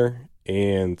together.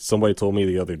 And somebody told me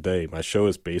the other day, my show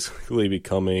is basically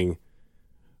becoming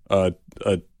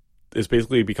it's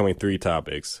basically becoming 3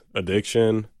 topics: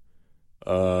 addiction,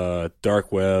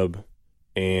 dark web,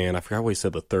 and I forgot what he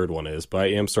said the third one is, but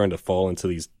I am starting to fall into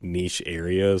these niche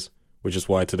areas, which is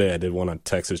why today I did one on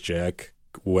Texas Jack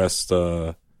West,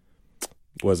 the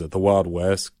Wild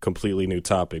West, completely new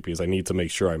topic, because I need to make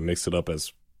sure I mix it up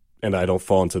and I don't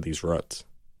fall into these ruts.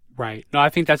 Right. No, I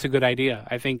think that's a good idea.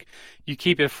 I think you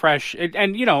keep it fresh,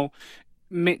 and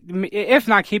if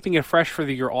not keeping it fresh for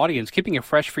your audience, keeping it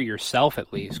fresh for yourself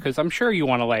at least, because I'm sure you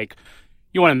want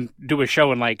to do a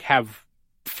show and like have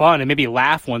fun and maybe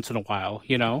laugh once in a while,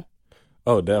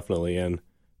 Oh, definitely. And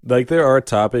like there are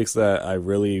topics that I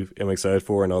really am excited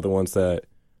for, and other ones that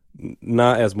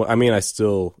not as much. I mean, I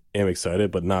still am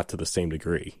excited, but not to the same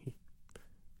degree.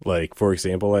 Like, for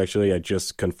example, actually, I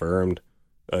just confirmed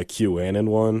a QAnon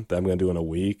one that I'm going to do in a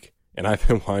week, and I've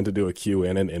been wanting to do a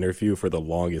QAnon interview for the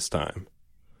longest time.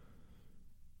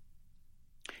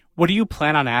 What do you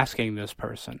plan on asking this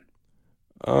person?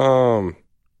 I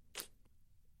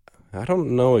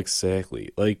don't know exactly.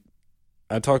 Like,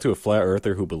 I talked to a flat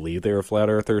earther who believed they were a flat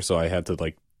earther, so I had to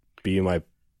like do my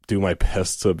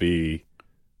best to be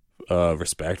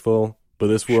respectful.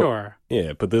 But Sure.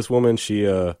 but this woman, she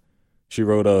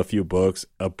wrote a few books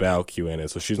about QAnon,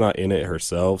 so she's not in it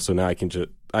herself. So now I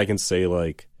can say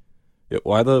like,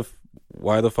 why the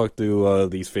fuck do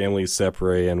these families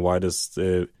separate, and why does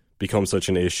it become such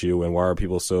an issue, and why are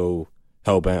people so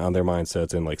hell-bent on their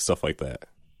mindsets and like stuff like that?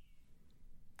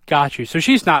 Got you. So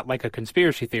she's not like a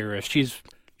conspiracy theorist.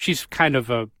 She's kind of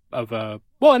an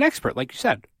expert, like you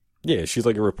said. Yeah, she's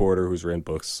like a reporter who's written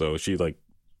books, so she like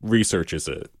researches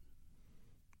it.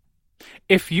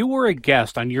 If you were a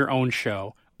guest on your own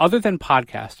show, other than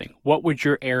podcasting, what would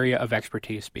your area of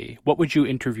expertise be? What would you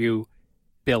interview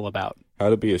Bill about? How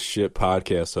to be a shit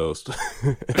podcast host.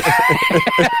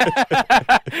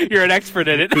 You're an expert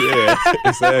in it. Yeah,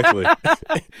 exactly.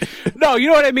 No, you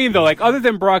know what I mean though. Like, other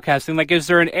than broadcasting, like, is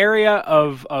there an area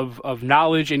of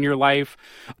knowledge in your life,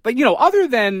 but other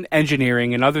than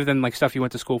engineering and other than like stuff you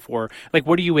went to school for, like,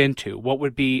 what are you into? What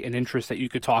would be an interest that you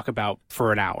could talk about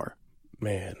for an hour?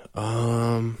 Man,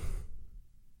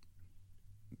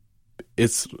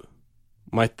 it's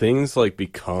my things like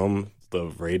become the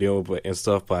radio and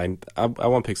stuff, but I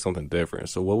want to pick something different.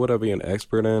 So what would I be an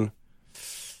expert in?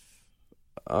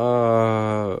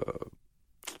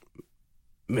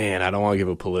 Man, I don't want to give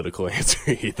a political answer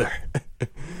either.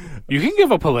 You can give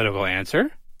a political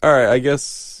answer. All right, I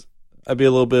guess I'd be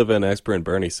a little bit of an expert in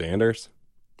Bernie Sanders.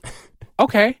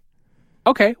 Okay.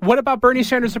 What about Bernie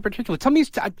Sanders in particular? Tell me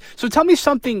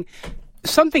something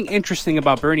interesting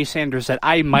about Bernie Sanders that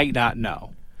I might not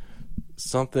know.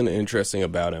 Something interesting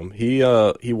about him. He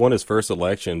won his first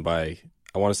election by,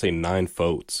 I want to say, 9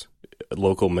 votes,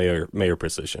 local mayor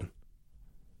position.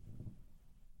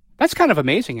 That's kind of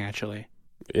amazing, actually.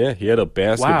 Yeah, he had a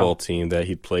basketball team that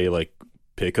he'd play like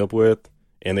pickup with,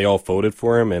 and they all voted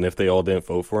for him. And if they all didn't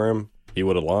vote for him, he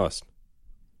would have lost.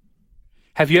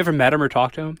 Have you ever met him or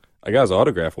talked to him? I got his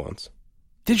autograph once.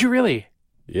 Did you really?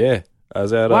 Yeah, I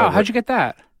was at. Wow, how'd you get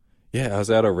that? Yeah, I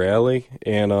was at a rally,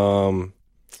 and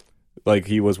like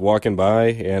he was walking by,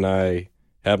 and I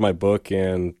had my book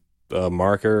and a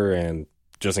marker, and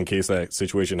just in case that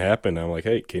situation happened, I'm like,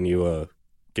 hey, can you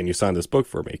sign this book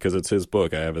for me? Because it's his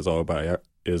book. I have his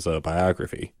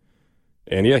biography,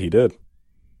 and yeah, he did.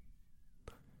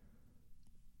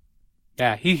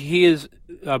 Yeah, he is.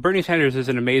 Bernie Sanders is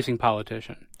an amazing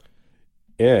politician.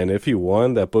 Yeah, and if he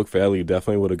won, that book value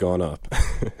definitely would have gone up.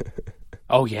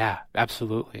 Oh yeah,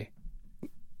 absolutely.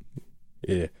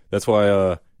 Yeah, that's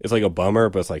why it's like a bummer,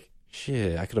 but it's like,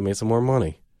 shit, I could have made some more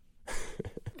money.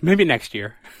 Maybe next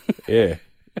year. Yeah.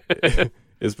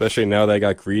 Especially now that I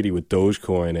got greedy with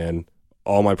Dogecoin and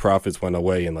all my profits went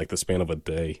away in like the span of a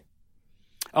day.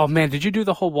 Oh man, did you do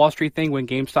the whole Wall Street thing when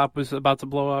GameStop was about to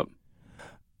blow up?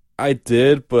 I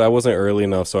did, but I wasn't early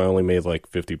enough, so I only made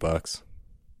like $50.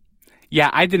 Yeah,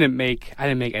 I didn't make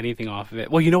anything off of it.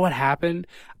 Well, you know what happened?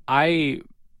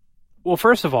 Well,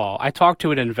 first of all, I talked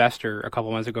to an investor a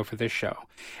couple months ago for this show,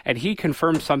 and he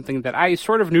confirmed something that I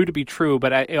sort of knew to be true,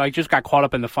 but I just got caught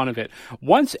up in the fun of it.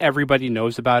 Once everybody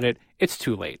knows about it, it's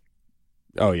too late.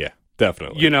 Oh yeah,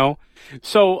 definitely.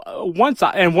 So once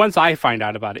I find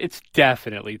out about it, it's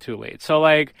definitely too late. So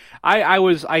like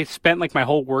I spent like my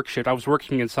whole work shift. I was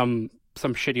working in some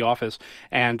shitty office,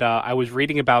 and I was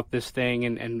reading about this thing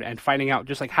and finding out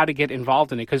just like how to get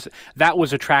involved in it, because that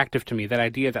was attractive to me, that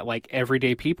idea that like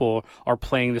everyday people are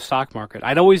playing the stock market.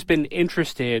 I'd always been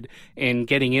interested in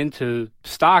getting into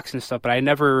stocks and stuff, but I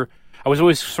was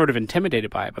always sort of intimidated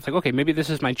by it. But it's like, okay, maybe this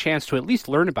is my chance to at least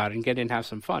learn about it and get in and have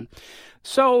some fun.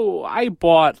 So I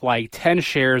bought like 10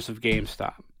 shares of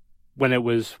GameStop when it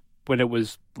was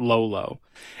low.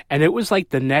 And it was like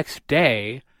the next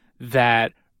day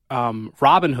that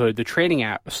Robinhood, the trading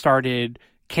app, started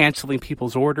canceling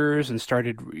people's orders and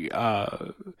started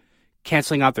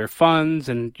canceling out their funds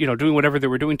and doing whatever they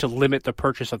were doing to limit the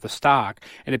purchase of the stock.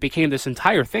 And it became this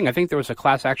entire thing. I think there was a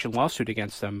class action lawsuit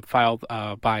against them filed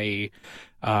by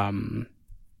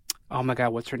oh my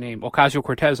God, what's her name?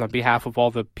 Ocasio-Cortez, on behalf of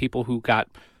all the people who got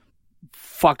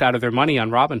fucked out of their money on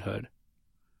Robinhood.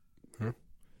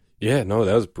 Yeah, no,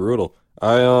 that was brutal.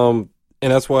 And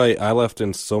that's why I left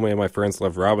and so many of my friends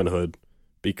left Robinhood,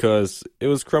 because it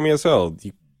was crummy as hell.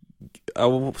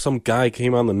 Some guy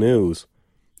came on the news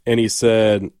And he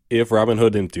said if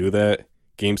Robinhood didn't do that,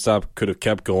 GameStop could have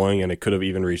kept going and it could have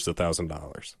even reached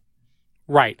 $1,000.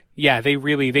 Right. Yeah, they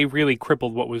really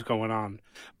crippled what was going on.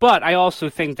 But I also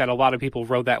think that a lot of people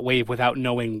rode that wave without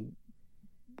knowing,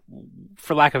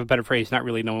 for lack of a better phrase, not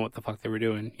really knowing what the fuck they were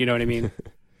doing. You know what I mean?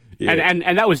 Yeah.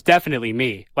 And that was definitely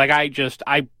me. Like I just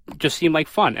seemed like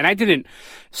fun. And I didn't,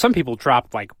 some people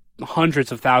dropped like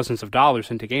hundreds of thousands of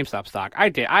dollars into GameStop stock.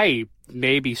 I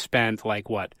maybe spent like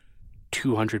what,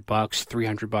 $200,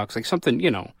 $300, like something, you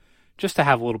know, just to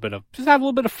have a little bit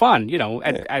of fun, you know.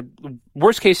 At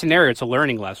worst case scenario, it's a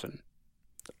learning lesson.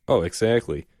 Oh,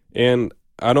 exactly. And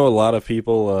I know a lot of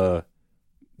people,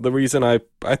 the reason I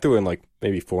threw in like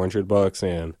maybe $400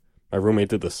 and my roommate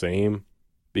did the same,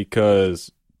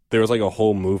 because there was like a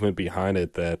whole movement behind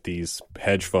it that these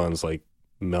hedge funds like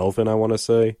Melvin, I want to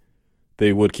say,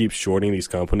 they would keep shorting these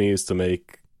companies to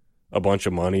make a bunch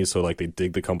of money. So like they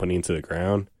dig the company into the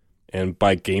ground. And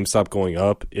by GameStop going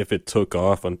up, if it took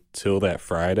off until that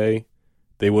Friday,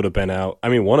 they would have been out. I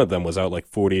mean, one of them was out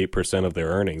like 48% of their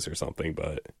earnings or something.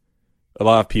 But a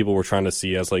lot of people were trying to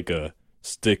see as like a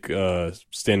stick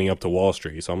standing up to Wall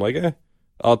Street. So I'm like,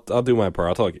 I'll do my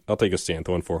part. I'll take a stand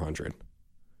throwing 400.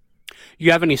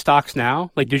 You have any stocks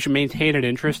now? Like, did you maintain an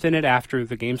interest in it after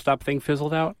the GameStop thing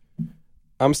fizzled out?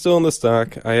 I'm still in the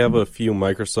stock. I have a few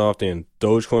Microsoft, and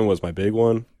Dogecoin was my big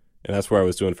one, and that's where I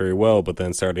was doing very well. But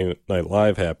then Saturday Night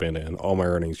Live happened, and all my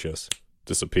earnings just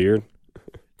disappeared.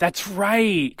 That's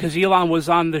right, because Elon was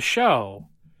on the show.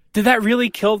 Did that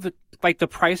really kill the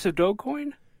price of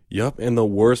Dogecoin? Yup, and the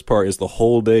worst part is the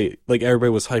whole day, like everybody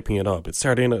was hyping it up. It's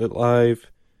Saturday Night Live.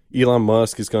 Elon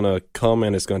Musk is going to come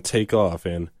and it's going to take off,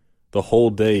 and the whole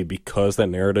day, because that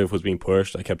narrative was being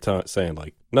pushed, I kept saying,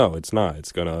 like, no, it's not.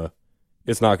 It's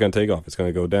not going to take off. It's going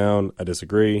to go down. I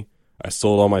disagree. I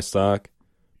sold all my stock.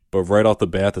 But right off the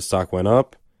bat, the stock went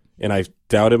up. And I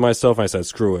doubted myself. I said,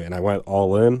 screw it. And I went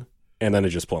all in. And then it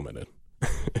just plummeted.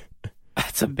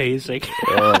 That's amazing.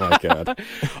 Oh, my God.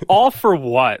 All for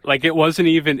what? Like, it wasn't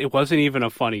even a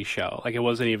funny show. Like, it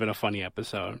wasn't even a funny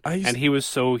episode. And he was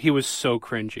so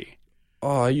cringy.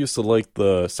 Oh, I used to like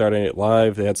the Saturday Night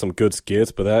Live. They had some good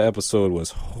skits, but that episode was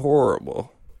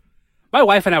horrible. My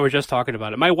wife and I were just talking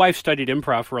about it. My wife studied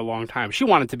improv for a long time. She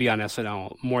wanted to be on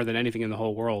SNL more than anything in the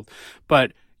whole world.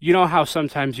 But you know how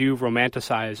sometimes you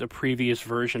romanticize a previous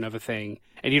version of a thing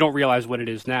and you don't realize what it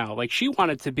is now? Like, she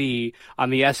wanted to be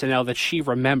on the SNL that she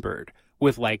remembered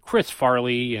with like Chris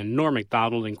Farley and Norm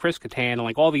Macdonald and Chris Kattan and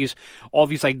like all these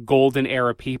like golden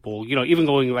era people, you know, even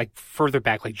going like further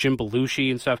back, like Jim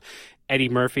Belushi and stuff. Eddie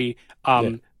Murphy.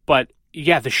 Yeah. But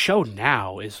yeah, the show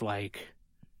now is like,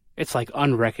 it's like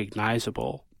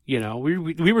unrecognizable. You know,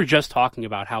 we were just talking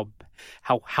about how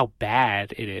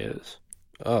bad it is.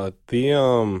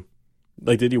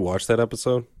 Did you watch that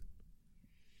episode?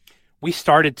 We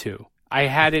started to. I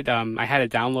had it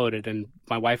downloaded, and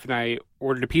my wife and I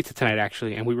ordered a pizza tonight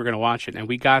actually, and we were going to watch it, and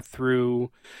we got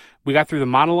through the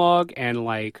monologue and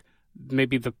like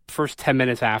maybe the first 10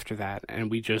 minutes after that,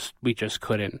 and we just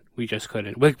couldn't.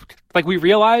 Like we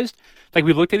realized, like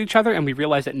we looked at each other and we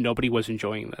realized that nobody was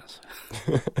enjoying this.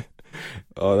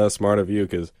 Oh, that's smart of you,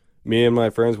 because me and my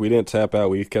friends, we didn't tap out.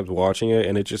 We kept watching it,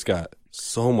 and it just got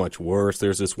so much worse.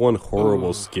 There's this one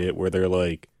horrible skit where they're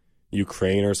like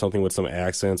Ukraine or something with some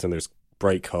accents, and there's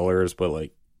bright colors, but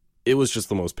like it was just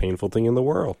the most painful thing in the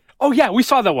world. Oh yeah, we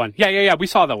saw that one. Yeah, we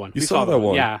saw that one. You saw that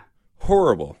one? Yeah.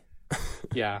 Horrible.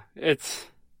 Yeah, it's,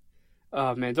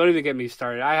 oh man, don't even get me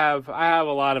started. I have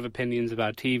a lot of opinions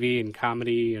about TV and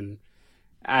comedy, and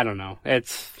I don't know.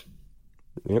 It's,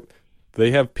 yep.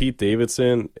 They have Pete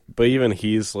Davidson, but even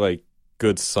he's like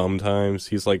good sometimes.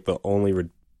 He's like the only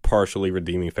partially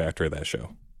redeeming factor of that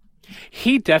show.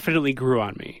 He definitely grew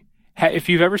on me. If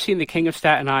you've ever seen The King of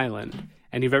Staten Island,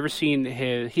 and you've ever seen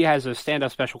he has a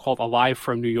stand-up special called Alive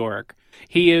from New York,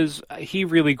 he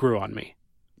really grew on me.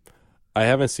 I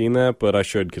haven't seen that, but I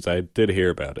should, because I did hear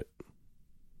about it.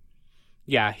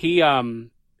 Yeah, he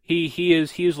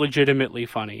is legitimately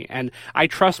funny, and I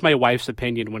trust my wife's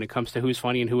opinion when it comes to who's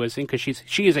funny and who isn't, because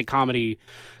she is a comedy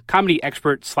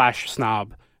expert /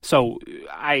 snob. So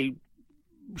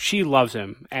she loves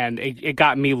him, and it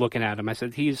got me looking at him. I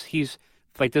said he's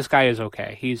like, this guy is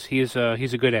okay. He's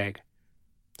a good egg.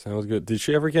 Sounds good. Did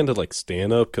she ever get into like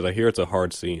stand up? Because I hear it's a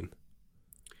hard scene.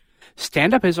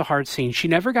 Stand-up is a hard scene. She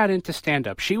never got into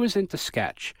stand-up. She was into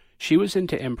sketch. She was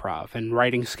into improv and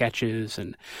writing sketches,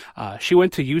 and she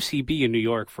went to UCB in New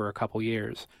York for a couple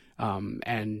years,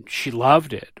 and she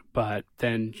loved it. But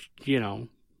then, you know,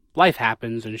 life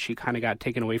happens, and she kind of got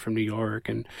taken away from New York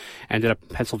and ended up in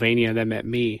Pennsylvania, and then met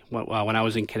me when I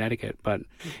was in Connecticut. But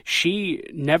she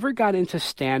never got into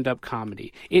stand-up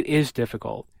comedy. It is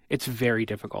difficult. It's very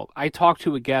difficult. I talked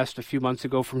to a guest a few months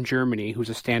ago from Germany who's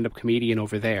a stand-up comedian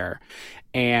over there,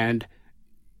 and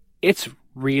it's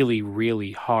really,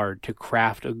 really hard to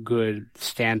craft a good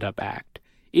stand-up act,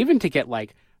 even to get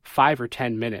like 5 or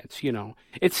 10 minutes, you know.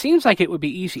 It seems like it would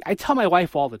be easy. I tell my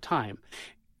wife all the time,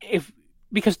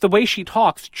 because the way she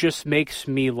talks just makes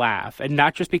me laugh, and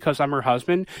not just because I'm her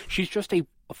husband. She's just a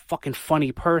fucking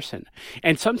funny person.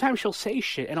 And sometimes she'll say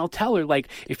shit, and I'll tell her, like,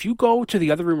 if you go to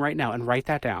the other room right now and write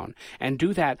that down and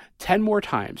do that 10 more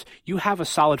times, you have a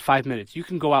solid 5 minutes. You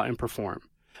can go out and perform.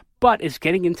 But it's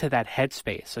getting into that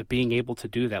headspace of being able to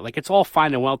do that. Like, it's all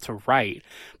fine and well to write,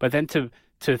 but then to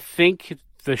think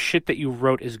the shit that you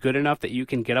wrote is good enough that you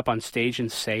can get up on stage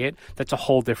and say it, that's a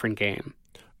whole different game.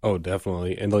 Oh,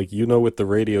 definitely. And like, you know, with the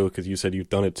radio, because you said you've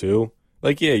done it too,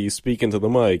 like, yeah, you speak into the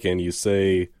mic and you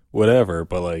say whatever,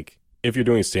 but like, if you're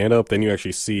doing stand-up, then you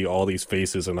actually see all these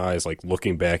faces and eyes like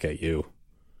looking back at you.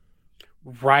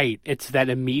 Right. It's that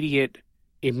immediate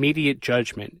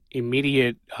judgment,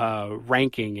 immediate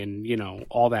ranking, and, you know,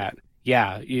 all that.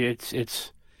 Yeah,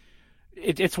 it's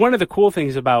one of the cool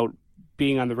things about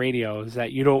being on the radio is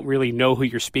that you don't really know who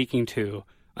you're speaking to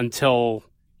until,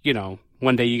 you know,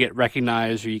 one day you get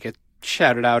recognized or you get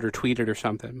shouted out or tweeted or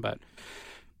something. But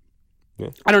yeah.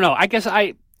 I don't know. I guess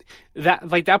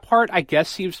that part, I guess,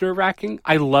 seems nerve-wracking.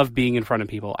 I love being in front of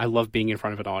people. I love being in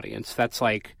front of an audience. That's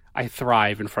like, I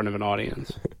thrive in front of an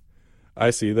audience. I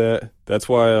see that. That's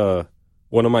why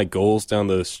one of my goals down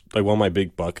this, like one of my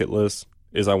big bucket lists,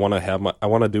 is I want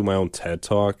to do my own TED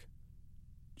Talk,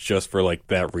 just for like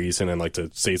that reason, and like to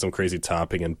say some crazy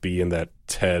topic and be in that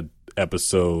TED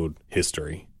episode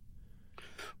history.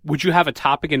 Would you have a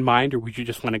topic in mind, or would you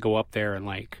just want to go up there and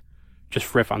like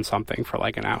just riff on something for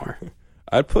like an hour?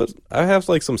 I have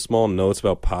like some small notes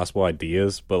about possible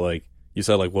ideas, but like you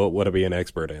said, like what would I be an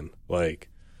expert in? Like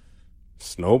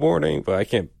snowboarding, but I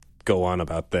can't go on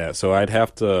about that. So I'd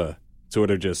have to sort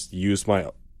of just use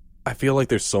I feel like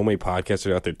there's so many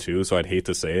podcasters out there too, so I'd hate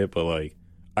to say it, but like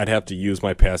I'd have to use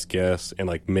my past guests and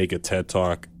like make a TED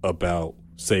Talk about,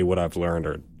 say, what I've learned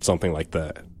or something like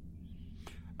that.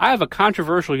 I have a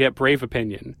controversial yet brave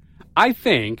opinion. I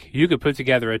think you could put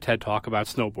together a TED Talk about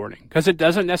snowboarding, because it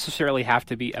doesn't necessarily have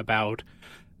to be about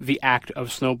the act of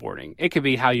snowboarding. It could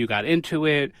be how you got into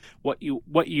it, what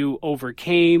you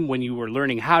overcame when you were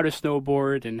learning how to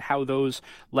snowboard, and how those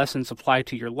lessons apply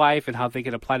to your life and how they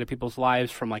can apply to people's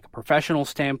lives from like a professional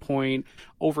standpoint,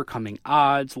 overcoming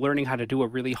odds, learning how to do a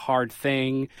really hard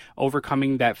thing,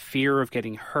 overcoming that fear of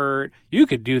getting hurt. You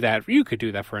could do that. You could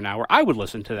do that for an hour. I would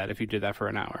listen to that if you did that for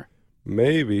an hour.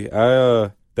 Maybe.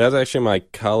 That's actually my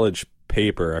college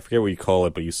paper. I forget what you call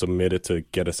it, but you submit it to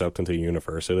get accepted to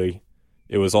university.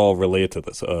 It was all related to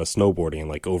this snowboarding and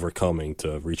like overcoming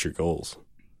to reach your goals.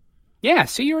 Yeah,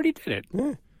 see, you already did it.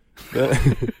 Yeah.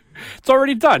 It's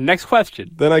already done. Next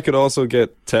question. Then I could also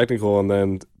get technical and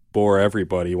then bore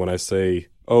everybody when I say,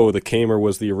 oh, the Kamer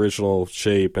was the original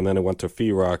shape, and then it went to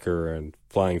Fee Rocker and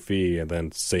Flying Fee, and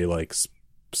then say like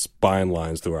spine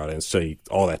lines throughout it and say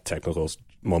all that technical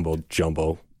mumbo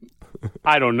jumbo.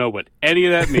 I don't know what any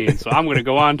of that means, so I'm going to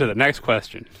go on to the next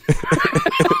question.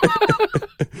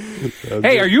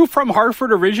 Hey, are you from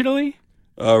Hartford originally?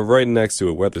 Right next to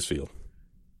it, Wethersfield.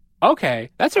 Okay,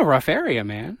 that's a rough area,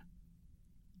 man.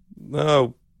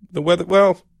 No,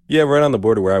 yeah, right on the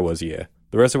border where I was, yeah.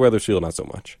 The rest of Wethersfield, not so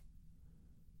much.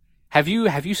 Have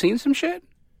you seen some shit?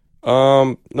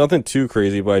 Nothing too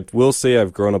crazy, but I will say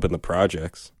I've grown up in the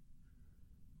projects.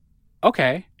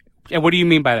 Okay. And what do you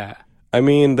mean by that? I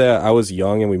mean that I was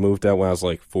young and we moved out when I was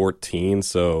like 14,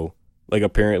 so like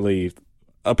apparently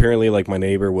like my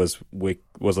neighbor was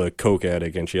a coke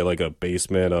addict, and she had like a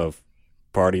basement of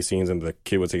party scenes, and the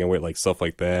kid was taking away like stuff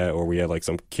like that, or we had like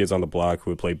some kids on the block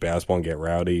who would play basketball and get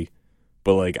rowdy,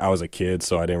 but like I was a kid,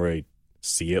 so I didn't really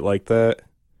see it like that.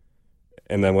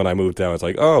 And then when I moved out, it's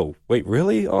like, oh wait,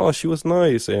 really? Oh, she was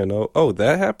nice, and oh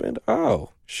that happened? Oh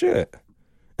shit.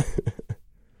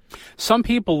 Some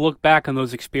people look back on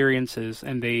those experiences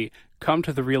and they come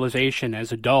to the realization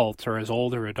as adults or as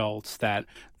older adults that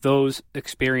those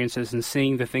experiences and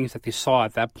seeing the things that they saw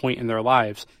at that point in their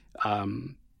lives,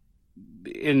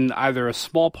 in either a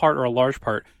small part or a large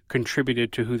part,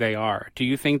 contributed to who they are. Do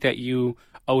you think that you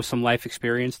owe some life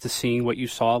experience to seeing what you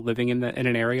saw living in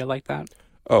an area like that?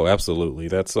 Oh, absolutely.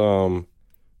 That's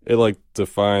it like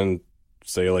defined,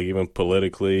 say, like even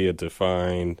politically, it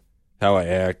defined how I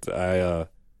act.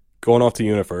 Going off to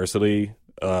university,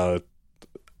 oh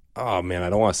man,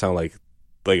 I don't want to sound like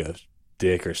a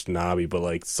dick or snobby, but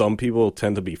like some people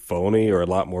tend to be phony, or a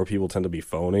lot more people tend to be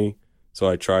phony. So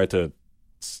I try to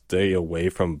stay away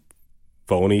from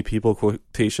phony people,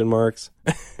 quotation marks.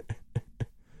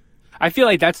 I feel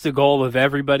like that's the goal of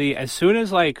everybody. As soon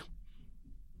as I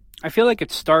feel like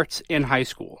it starts in high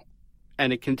school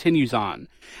and it continues on,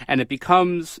 and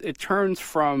it turns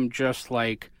from just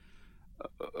like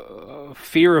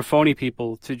fear of phony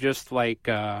people to just like,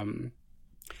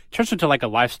 turns into like a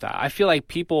lifestyle. I feel like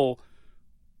people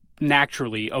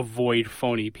naturally avoid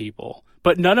phony people,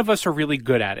 but none of us are really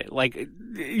good at it. Like,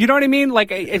 you know what I mean? Like,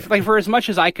 for as much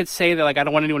as I could say that, like, I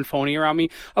don't want anyone phony around me,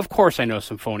 of course I know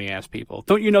some phony ass people.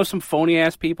 Don't you know some phony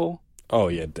ass people? Oh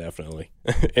yeah, definitely.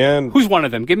 And who's one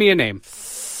of them? Give me a name.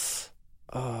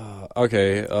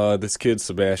 Okay, this kid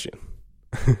Sebastian.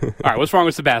 All right, what's wrong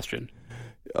with Sebastian?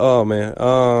 Oh man,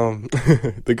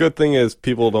 the good thing is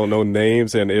people don't know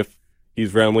names, and if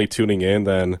he's randomly tuning in,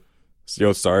 then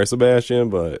sorry Sebastian,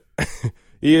 but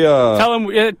yeah. Tell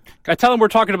him we're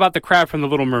talking about the crab from the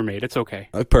Little Mermaid. It's okay.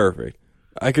 Perfect.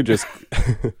 I could just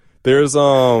there's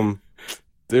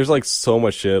like so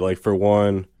much shit. Like for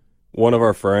one of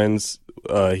our friends,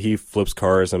 he flips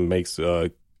cars and makes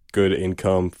good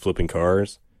income flipping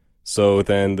cars. So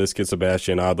then this kid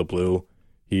Sebastian, out of the blue,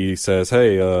 he says,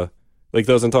 "Hey," like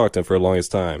doesn't talk to him for the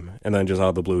longest time, and then just out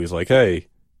of the blue, he's like, "Hey,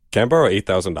 can I borrow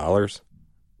 $8,000?"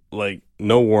 Like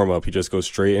no warm up, he just goes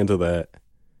straight into that,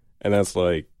 and that's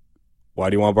like, why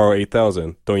do you want to borrow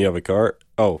 $8,000? Don't you have a car?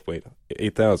 Oh wait,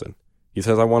 $8,000. He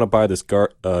says, I want to buy this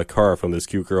car from this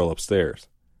cute girl upstairs,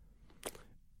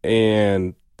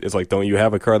 and it's like, don't you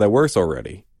have a car that works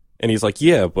already? And he's like,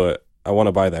 yeah, but I want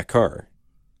to buy that car.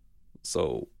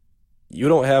 So you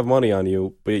don't have money on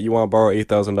you, but you want to borrow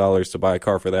 $8,000 to buy a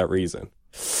car for that reason.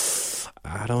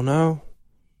 I don't know.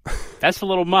 That's a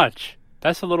little much.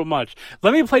 That's a little much.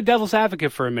 Let me play devil's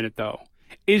advocate for a minute, though.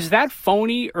 Is that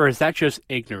phony or is that just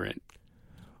ignorant?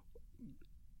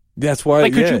 That's why.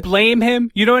 Like, could you blame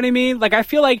him? You know what I mean? Like, I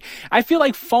feel like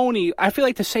phony. I feel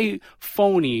like to say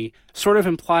phony sort of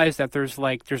implies that there's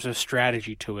a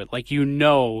strategy to it. Like, you're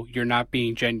not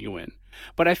being genuine.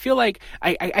 But I feel like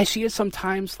I see it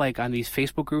sometimes, like on these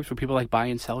Facebook groups where people like buy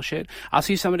and sell shit. I'll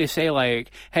see somebody say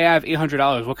like, "Hey, I have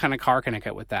 $800. What kind of car can I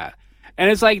get with that?" And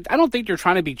it's like, I don't think they're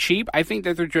trying to be cheap. I think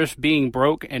that they're just being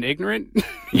broke and ignorant.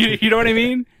 you know what I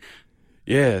mean?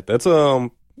 Yeah, that's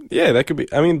yeah, that could be.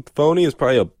 I mean, phony is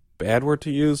probably a bad word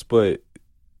to use, but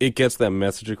it gets that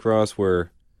message across.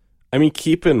 Where, I mean,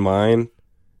 keep in mind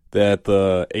that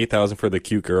the $8,000 for the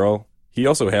cute girl, he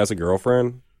also has a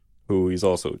girlfriend who he's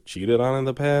also cheated on in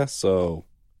the past. So,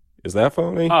 is that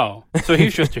phony? Oh, so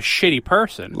he's just a shitty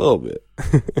person. A little bit.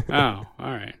 Oh,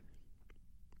 all right.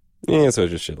 Yeah, so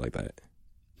just shit like that.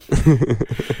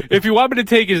 If you want me to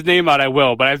take his name out, I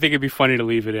will, but I think it'd be funny to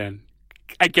leave it in.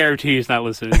 I guarantee he's not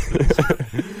listening to this.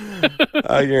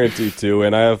 I guarantee too,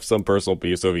 and I have some personal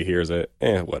beef, so if he hears it,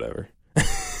 whatever.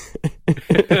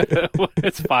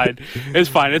 It's fine. It's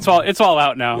fine. It's all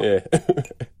out now. Yeah.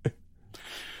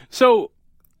 So,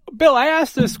 Bill, I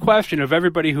asked this question of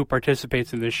everybody who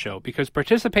participates in this show, because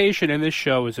participation in this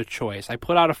show is a choice. I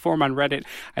put out a form on Reddit.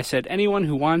 I said, anyone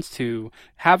who wants to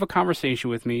have a conversation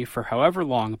with me for however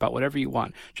long about whatever you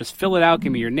want, just fill it out,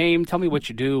 give me your name, tell me what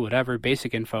you do, whatever,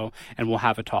 basic info, and we'll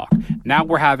have a talk. Now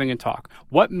we're having a talk.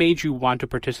 What made you want to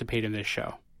participate in this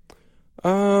show?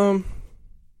 I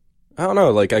don't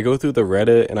know. Like, I go through the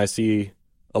Reddit and I see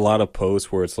a lot of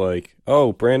posts where it's like,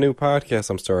 oh, brand new podcast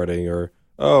I'm starting, or,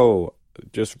 oh,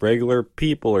 just regular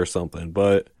people or something.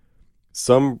 But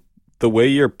the way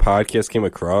your podcast came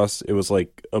across, it was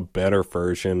like a better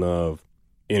version of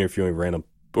interviewing random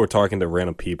or talking to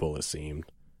random people, it seemed.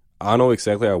 I don't know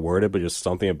exactly how I worded it, but just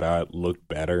something about it looked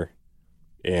better.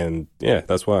 And yeah,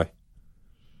 that's why.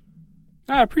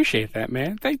 I appreciate that,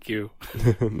 man. Thank you.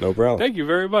 No problem. Thank you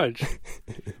very much.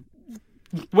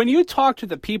 When you talk to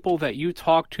the people that you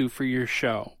talk to for your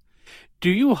show, do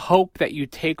you hope that you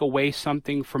take away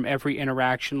something from every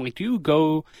interaction? Like, do you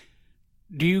go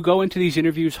into these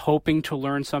interviews hoping to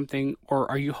learn something, or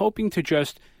are you hoping to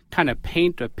just kind of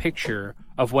paint a picture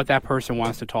of what that person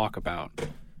wants to talk about?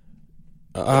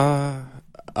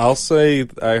 I'll say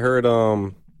I heard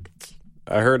a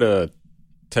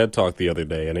TED Talk the other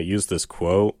day, and it used this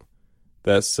quote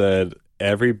that said,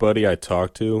 "Everybody I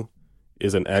talk to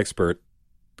is an expert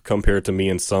compared to me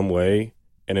in some way,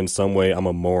 and in some way I'm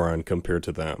a moron compared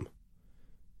to them."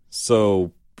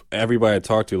 So everybody I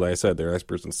talk to, like I said, they're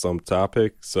experts in some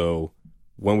topic. So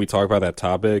when we talk about that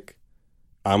topic,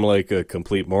 I'm like a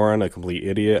complete moron, a complete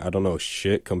idiot. I don't know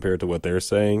shit compared to what they're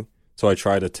saying. So I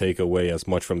try to take away as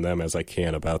much from them as I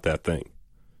can about that thing.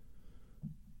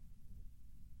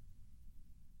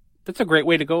 That's a great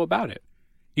way to go about it.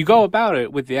 You go about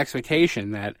it with the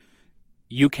expectation that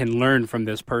you can learn from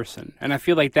this person. And I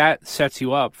feel like that sets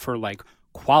you up for like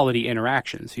quality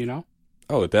interactions, you know?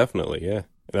 Oh, definitely, yeah.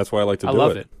 And that's why I like to do it. I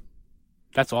love it.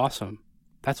 That's awesome.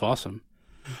 That's awesome.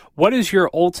 What is your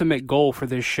ultimate goal for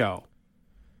this show?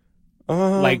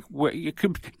 Like, you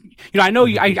could, I know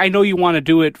you want to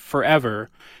do it forever,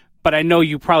 but I know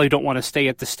you probably don't want to stay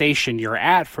at the station you're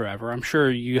at forever. I'm sure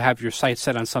you have your sights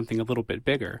set on something a little bit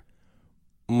bigger.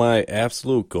 My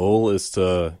absolute goal is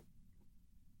to,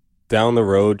 down the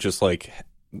road, just like,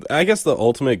 I guess the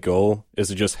ultimate goal is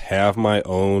to just have my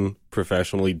own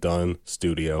professionally done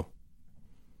studio.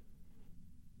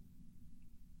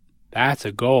 That's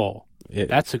a goal. Yeah.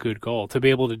 That's a good goal, to be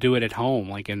able to do it at home,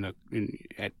 like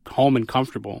at home and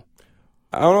comfortable.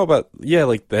 I don't know about, yeah,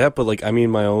 like that, but like, I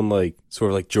mean, my own, like,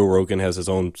 sort of like Joe Rogan has his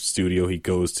own studio he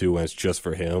goes to and it's just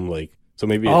for him. Like, so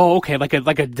maybe. Oh, okay. Like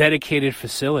a dedicated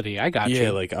facility. I got you.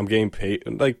 Yeah, like I'm getting paid.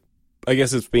 Like, I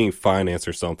guess it's being financed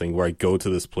or something where I go to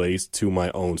this place to my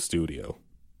own studio.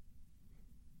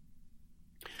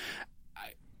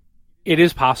 It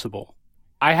is possible.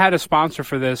 I had a sponsor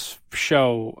for this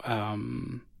show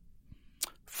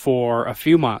for a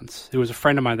few months. It was a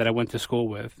friend of mine that I went to school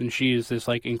with, and she is this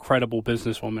like incredible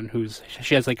businesswoman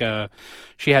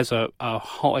she has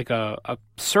a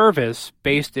service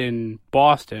based in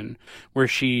Boston where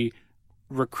she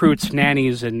recruits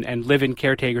nannies and live-in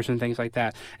caretakers and things like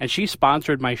that. And she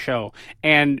sponsored my show,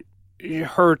 and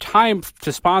her time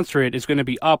to sponsor it is going to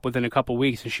be up within a couple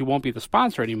weeks, and she won't be the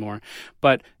sponsor anymore.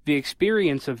 But the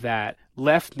experience of that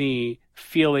left me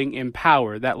feeling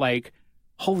empowered that, like,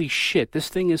 holy shit, this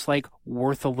thing is like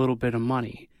worth a little bit of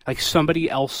money. Like somebody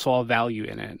else saw value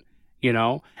in it, you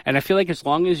know? And I feel like as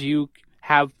long as you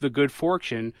have the good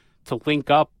fortune to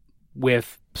link up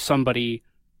with somebody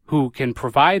who can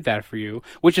provide that for you,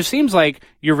 which it seems like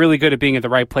you're really good at being at the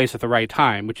right place at the right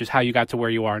time, which is how you got to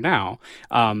where you are now.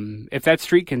 If that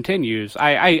streak continues,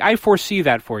 I foresee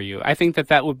that for you. I think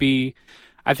that would be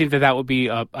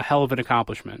a hell of an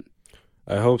accomplishment.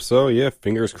 I hope so. Yeah,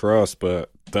 fingers crossed, but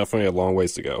definitely a long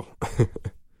ways to go.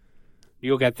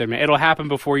 You'll get there, man. It'll happen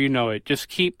before you know it. Just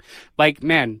keep, like,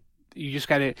 man, you just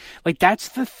gotta, like, that's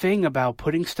the thing about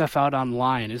putting stuff out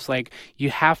online is, like, you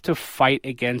have to fight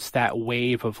against that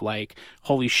wave of, like,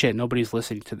 holy shit, nobody's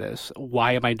listening to this.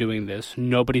 Why am I doing this?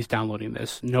 Nobody's downloading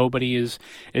this. Nobody is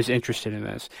interested in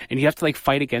this. And you have to, like,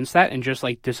 fight against that and just,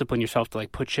 like, discipline yourself to,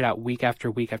 like, put shit out week after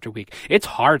week after week. It's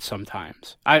hard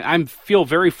sometimes. I feel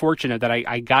very fortunate that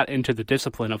I got into the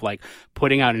discipline of, like,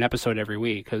 putting out an episode every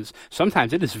week, because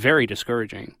sometimes it is very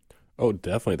discouraging. Oh,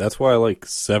 definitely. That's why like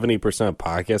 70% of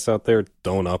podcasts out there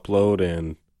don't upload,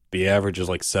 and the average is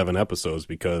like 7 episodes,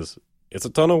 because it's a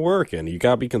ton of work and you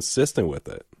gotta be consistent with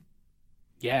it.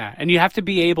 Yeah, and you have to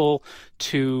be able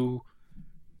to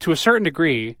a certain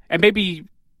degree, and maybe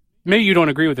you don't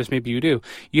agree with this, maybe you do.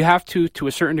 You have to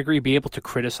a certain degree, be able to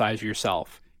criticize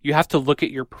yourself. You have to look at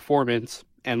your performance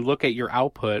and look at your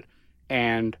output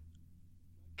and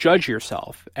judge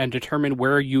yourself and determine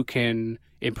where you can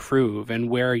improve and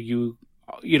where you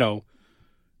know,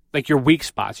 like your weak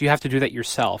spots. You have to do that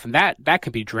yourself, and that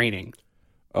could be draining.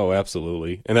 Oh,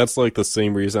 absolutely. And that's like the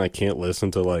same reason I can't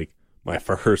listen to like my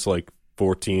first like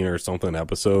 14 or something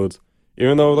episodes,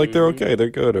 even though like they're okay, they're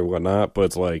good or whatnot, but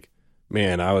it's like,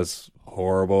 man, I was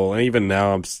horrible. And even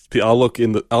now I'll look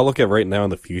at right now in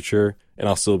the future and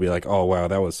I'll still be like, oh wow,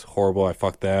 that was horrible, I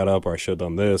fucked that up, or I should have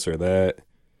done this or that.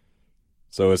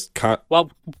 So it's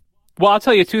well, I'll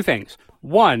tell you 2 things.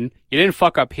 1, you didn't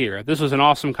fuck up here. This was an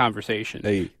awesome conversation.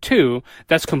 Hey. 2,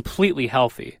 that's completely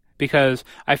healthy, because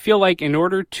I feel like in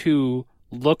order to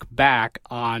look back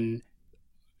on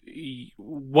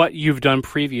what you've done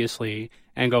previously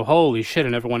and go, holy shit, I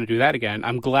never want to do that again,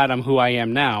 I'm glad I'm who I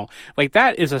am now. Like,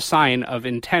 that is a sign of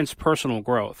intense personal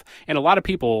growth. And a lot of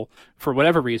people, for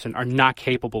whatever reason, are not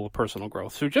capable of personal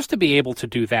growth. So just to be able to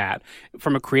do that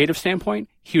from a creative standpoint,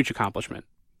 huge accomplishment.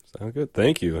 Sound good.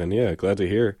 Thank you. And yeah, glad to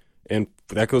hear. And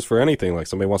that goes for anything. Like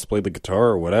somebody wants to play the guitar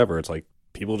or whatever. It's like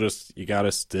people you got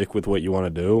to stick with what you want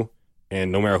to do.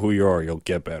 And no matter who you are, you'll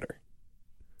get better.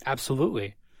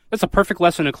 Absolutely. That's a perfect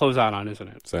lesson to close out on, isn't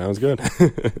it? Sounds good.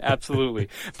 Absolutely.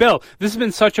 Bill, this has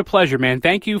been such a pleasure, man.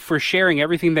 Thank you for sharing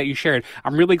everything that you shared.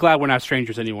 I'm really glad we're not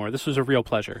strangers anymore. This was a real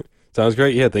pleasure. Sounds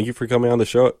great. Yeah, thank you for coming on the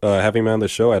show, having me on the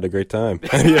show. I had a great time.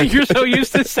 You're so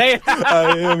used to saying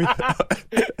I am.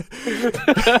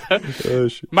 Oh,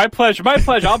 my pleasure. My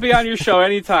pleasure. I'll be on your show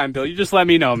anytime, Bill. You just let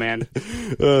me know, man.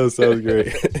 Oh, sounds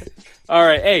great. All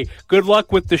right. Hey, good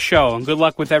luck with the show and good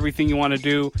luck with everything you want to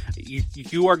do.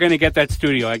 You are going to get that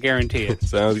studio. I guarantee it.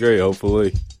 Sounds great.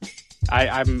 Hopefully.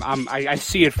 I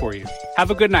see it for you. Have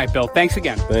a good night, Bill. Thanks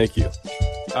again. Thank you.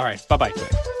 All right. Bye-bye.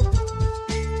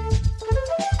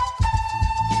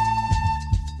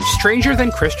 Stranger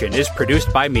Than Christian is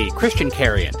produced by me, Christian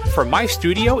Carrion, from my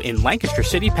studio in Lancaster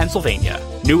City, Pennsylvania.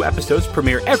 New episodes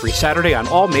premiere every Saturday on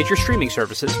all major streaming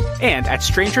services and at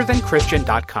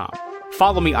strangerthanchristian.com.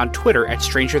 Follow me on Twitter at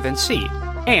StrangerThanC,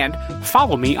 and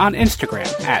follow me on Instagram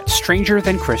at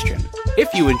StrangerThanChristian.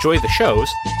 If you enjoy the shows,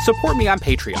 support me on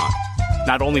Patreon.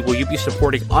 Not only will you be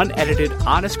supporting unedited,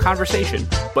 honest conversation,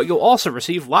 but you'll also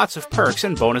receive lots of perks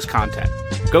and bonus content.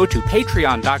 Go to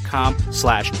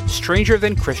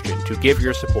patreon.com/StrangerThanChristian to give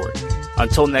your support.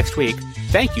 Until next week,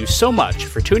 thank you so much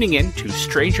for tuning in to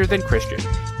Stranger Than Christian,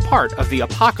 part of the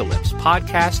Apocalypse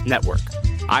Podcast Network.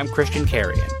 I'm Christian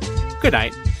Carrion. Good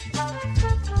night.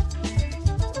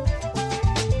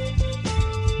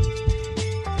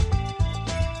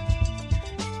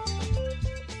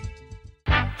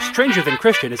 Stranger Than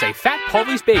Christian is a Fat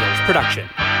Paulie's Bagels production.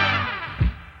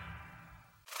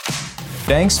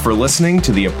 Thanks for listening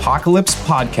to the Apocalypse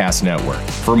Podcast Network.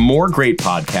 For more great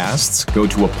podcasts, go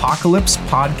to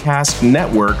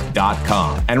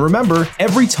apocalypsepodcastnetwork.com. And remember,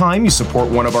 every time you support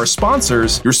one of our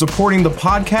sponsors, you're supporting the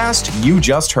podcast you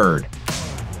just heard.